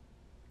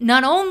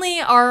 not only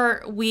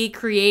are we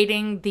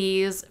creating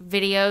these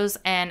videos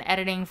and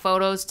editing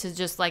photos to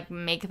just, like,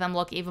 make them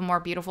look even more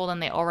beautiful than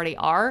they already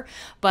are,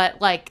 but,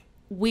 like,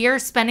 we're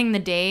spending the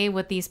day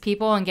with these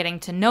people and getting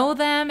to know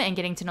them and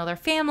getting to know their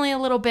family a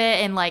little bit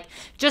and like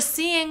just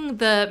seeing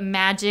the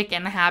magic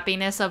and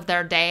happiness of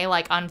their day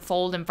like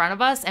unfold in front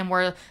of us. And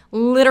we're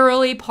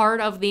literally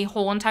part of the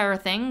whole entire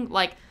thing,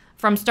 like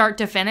from start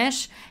to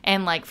finish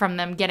and like from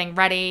them getting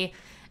ready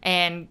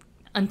and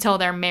until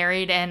they're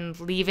married and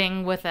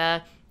leaving with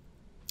a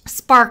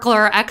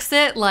sparkler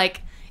exit.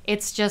 Like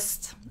it's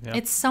just... Yep.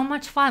 It's so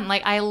much fun.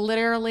 Like, I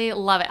literally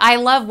love it. I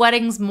love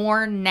weddings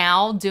more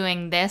now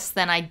doing this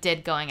than I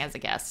did going as a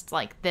guest.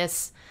 Like,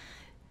 this,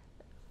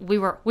 we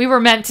were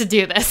meant to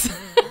do this.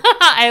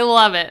 I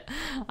love it.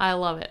 I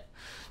love it.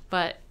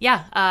 But,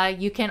 yeah,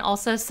 you can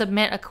also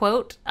submit a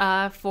quote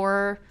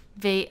for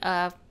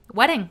the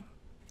wedding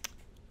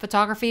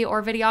photography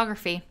or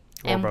videography.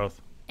 Or both.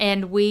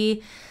 And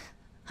we...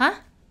 Huh?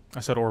 I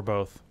said or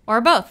both.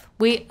 Or both.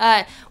 We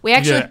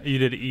actually... You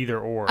did either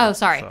or. Oh,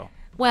 sorry. So.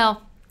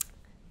 Well...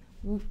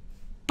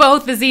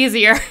 Both is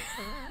easier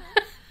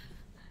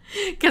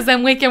because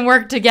then we can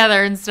work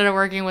together instead of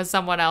working with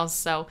someone else.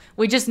 So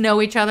we just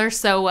know each other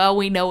so well.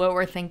 We know what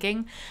we're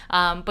thinking.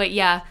 But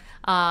yeah,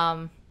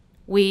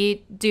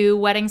 we do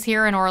weddings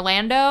here in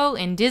Orlando,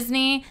 in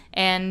Disney,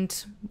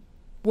 and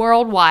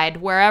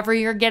worldwide. Wherever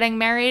you're getting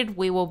married,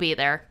 we will be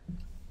there.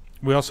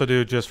 We also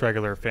do just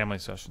regular family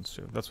sessions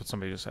too. That's what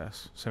somebody just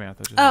asked.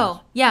 Samantha just asked.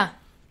 Yeah.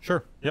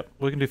 Sure. Yep.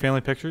 We can do family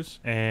pictures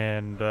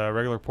and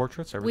regular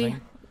portraits, everything.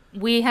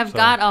 We have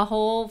got a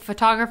whole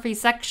photography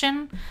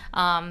section.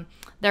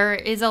 There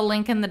is a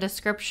link in the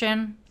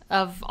description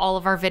of all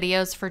of our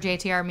videos for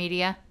JTR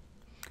Media.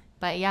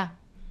 But yeah,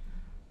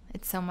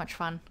 it's so much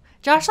fun.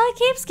 Josh like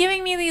keeps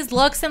giving me these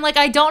looks and like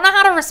I don't know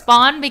how to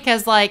respond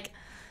because like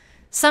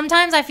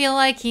sometimes I feel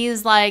like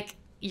he's like,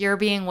 you're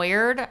being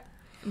weird.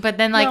 But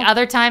then like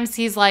other times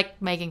he's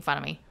like making fun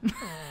of me.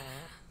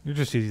 You're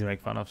just easy to make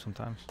fun of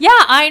sometimes. Yeah,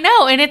 I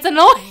know. And it's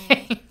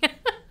annoying.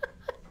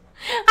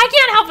 I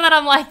can't help that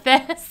I'm like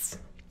this.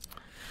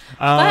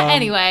 But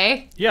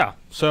anyway. Yeah.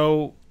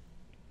 So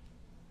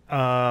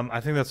I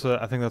think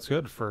that's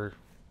good for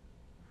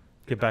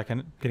getting back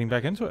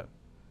into it.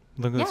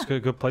 I think that's a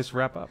good place to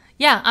wrap up.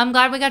 Yeah, I'm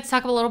glad we got to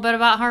talk a little bit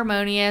about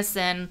Harmonious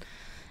and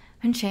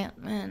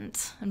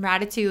Enchantment and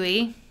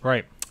Ratatouille.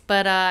 Right.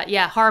 But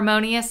yeah,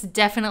 Harmonious,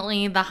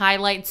 definitely the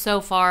highlight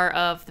so far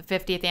of the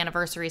 50th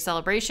anniversary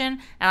celebration.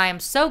 And I am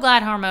so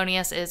glad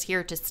Harmonious is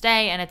here to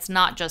stay, and it's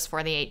not just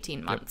for the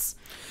 18 months.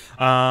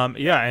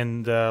 Yeah,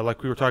 and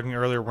like we were talking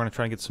earlier, we're going to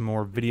try and get some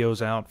more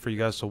videos out for you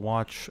guys to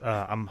watch.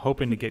 I'm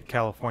hoping to get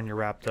California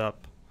wrapped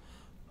up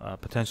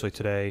potentially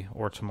today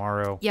or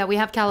tomorrow. Yeah, we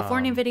have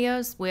California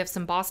videos. We have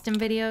some Boston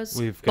videos.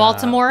 We've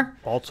got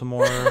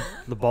Baltimore,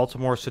 the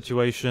Baltimore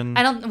situation.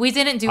 We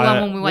didn't do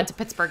one when we went to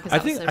Pittsburgh. I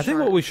think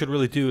what we should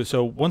really do is,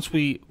 so what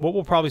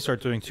we'll probably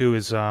start doing too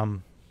is the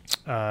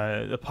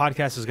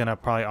podcast is going to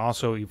probably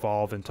also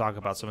evolve and talk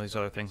about some of these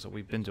other things that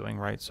we've been doing,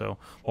 right? So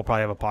we'll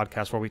probably have a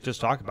podcast where we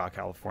just talk about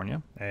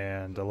California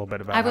and a little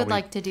bit about. I would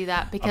like to do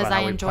that because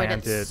I enjoyed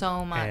it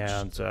so much.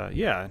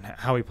 And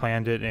how we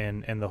planned it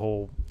and the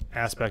whole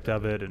aspect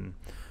of it, and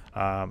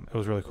it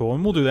was really cool.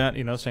 And we'll do that,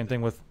 same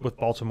thing with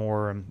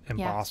Baltimore and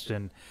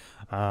Boston,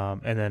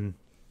 and then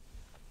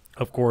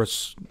of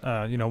course,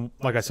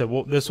 like I said,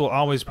 this will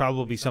always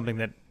probably be something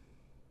that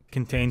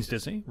contains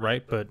Disney,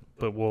 right? But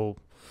we'll.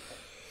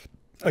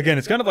 Again,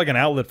 it's kind of like an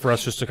outlet for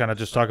us just to kind of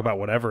just talk about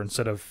whatever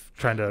instead of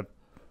trying to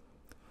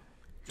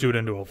do it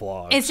into a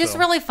vlog. It's just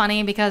really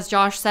funny because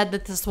Josh said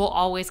that this will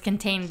always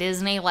contain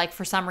Disney. Like,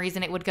 for some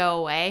reason, it would go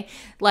away.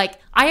 Like,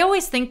 I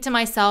always think to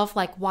myself,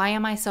 like, why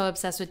am I so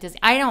obsessed with Disney?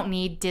 I don't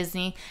need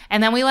Disney.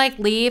 And then we, like,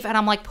 leave, and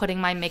I'm, like, putting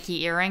my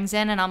Mickey earrings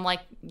in, and I'm like,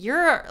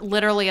 you're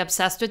literally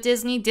obsessed with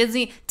Disney.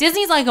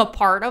 Disney's, like, a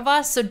part of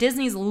us, so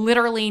Disney's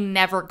literally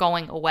never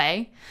going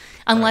away.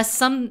 Unless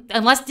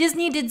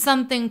Disney did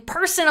something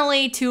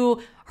personally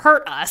to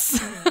hurt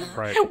us,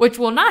 right. Which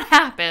will not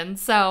happen.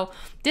 So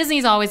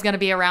Disney's always going to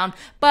be around,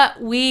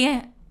 but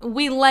we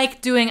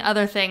like doing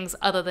other things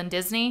other than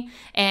Disney,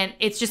 and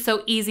it's just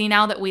so easy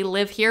now that we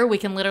live here. We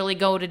can literally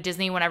go to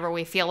Disney whenever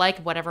we feel like,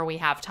 whatever we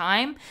have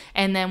time,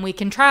 and then we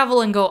can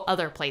travel and go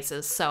other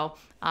places. So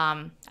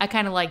I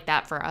kind of like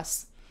that for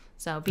us.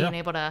 So being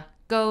able to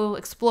go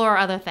explore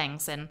other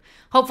things, and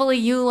hopefully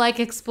you like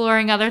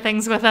exploring other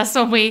things with us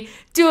when we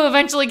do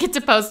eventually get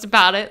to post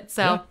about it.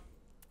 So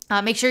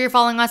make sure you're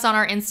following us on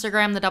our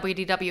Instagram, the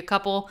WDW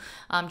couple.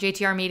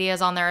 JTR Media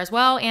is on there as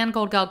well, and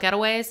Gold Gal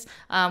Getaways.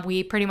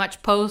 We pretty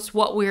much post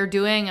what we're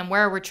doing and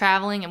where we're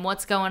traveling and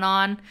what's going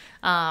on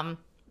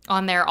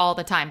there all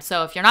the time.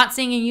 So if you're not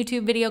seeing a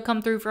YouTube video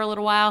come through for a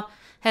little while,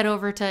 head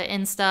over to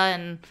Insta,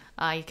 and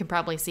you can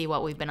probably see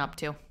what we've been up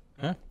to.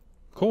 Yeah,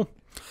 cool.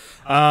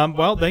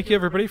 Well, thank you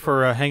everybody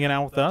for hanging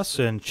out with us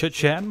and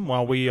chit-chatting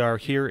while we are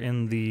here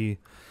in the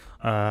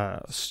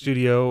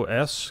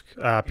studio-esque.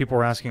 People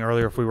were asking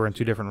earlier if we were in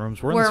two different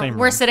rooms. We're in the same room.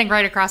 We're sitting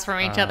right across from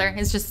each other.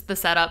 It's just the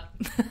setup.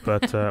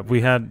 But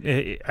we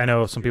had, I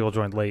know some people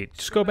joined late.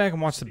 Just go back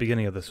and watch the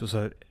beginning of this. It was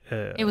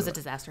a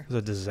disaster. It was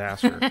a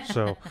disaster.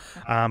 So,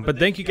 but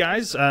thank you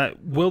guys.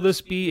 Will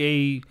this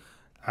be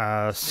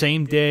a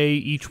same day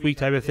each week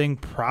type of thing?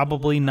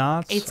 Probably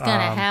not. It's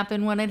gonna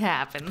happen when it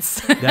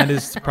happens. That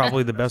is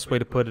probably the best way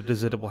to put it,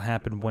 is that it will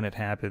happen when it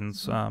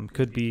happens.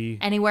 Could be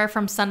anywhere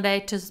from Sunday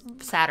to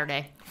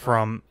Saturday,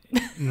 from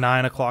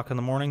 9 o'clock in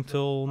the morning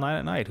till 9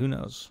 at night. Who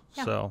knows?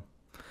 So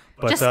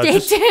but just stay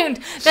tuned.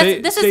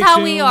 This is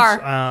how we are.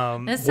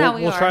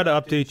 We'll try to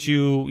update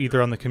you either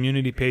on the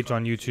community page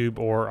on YouTube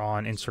or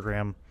on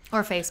Instagram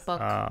or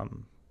Facebook.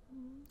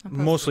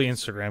 Mostly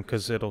Instagram,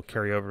 because it'll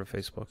carry over to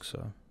Facebook.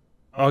 So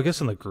I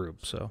guess in the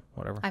group, so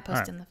whatever. I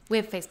post we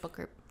have a Facebook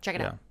group. Check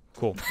it out.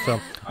 Cool.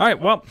 So, all right.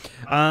 Well,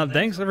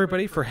 thanks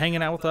everybody for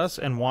hanging out with us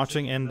and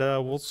watching, and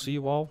we'll see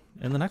you all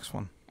in the next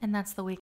one. And that's the week.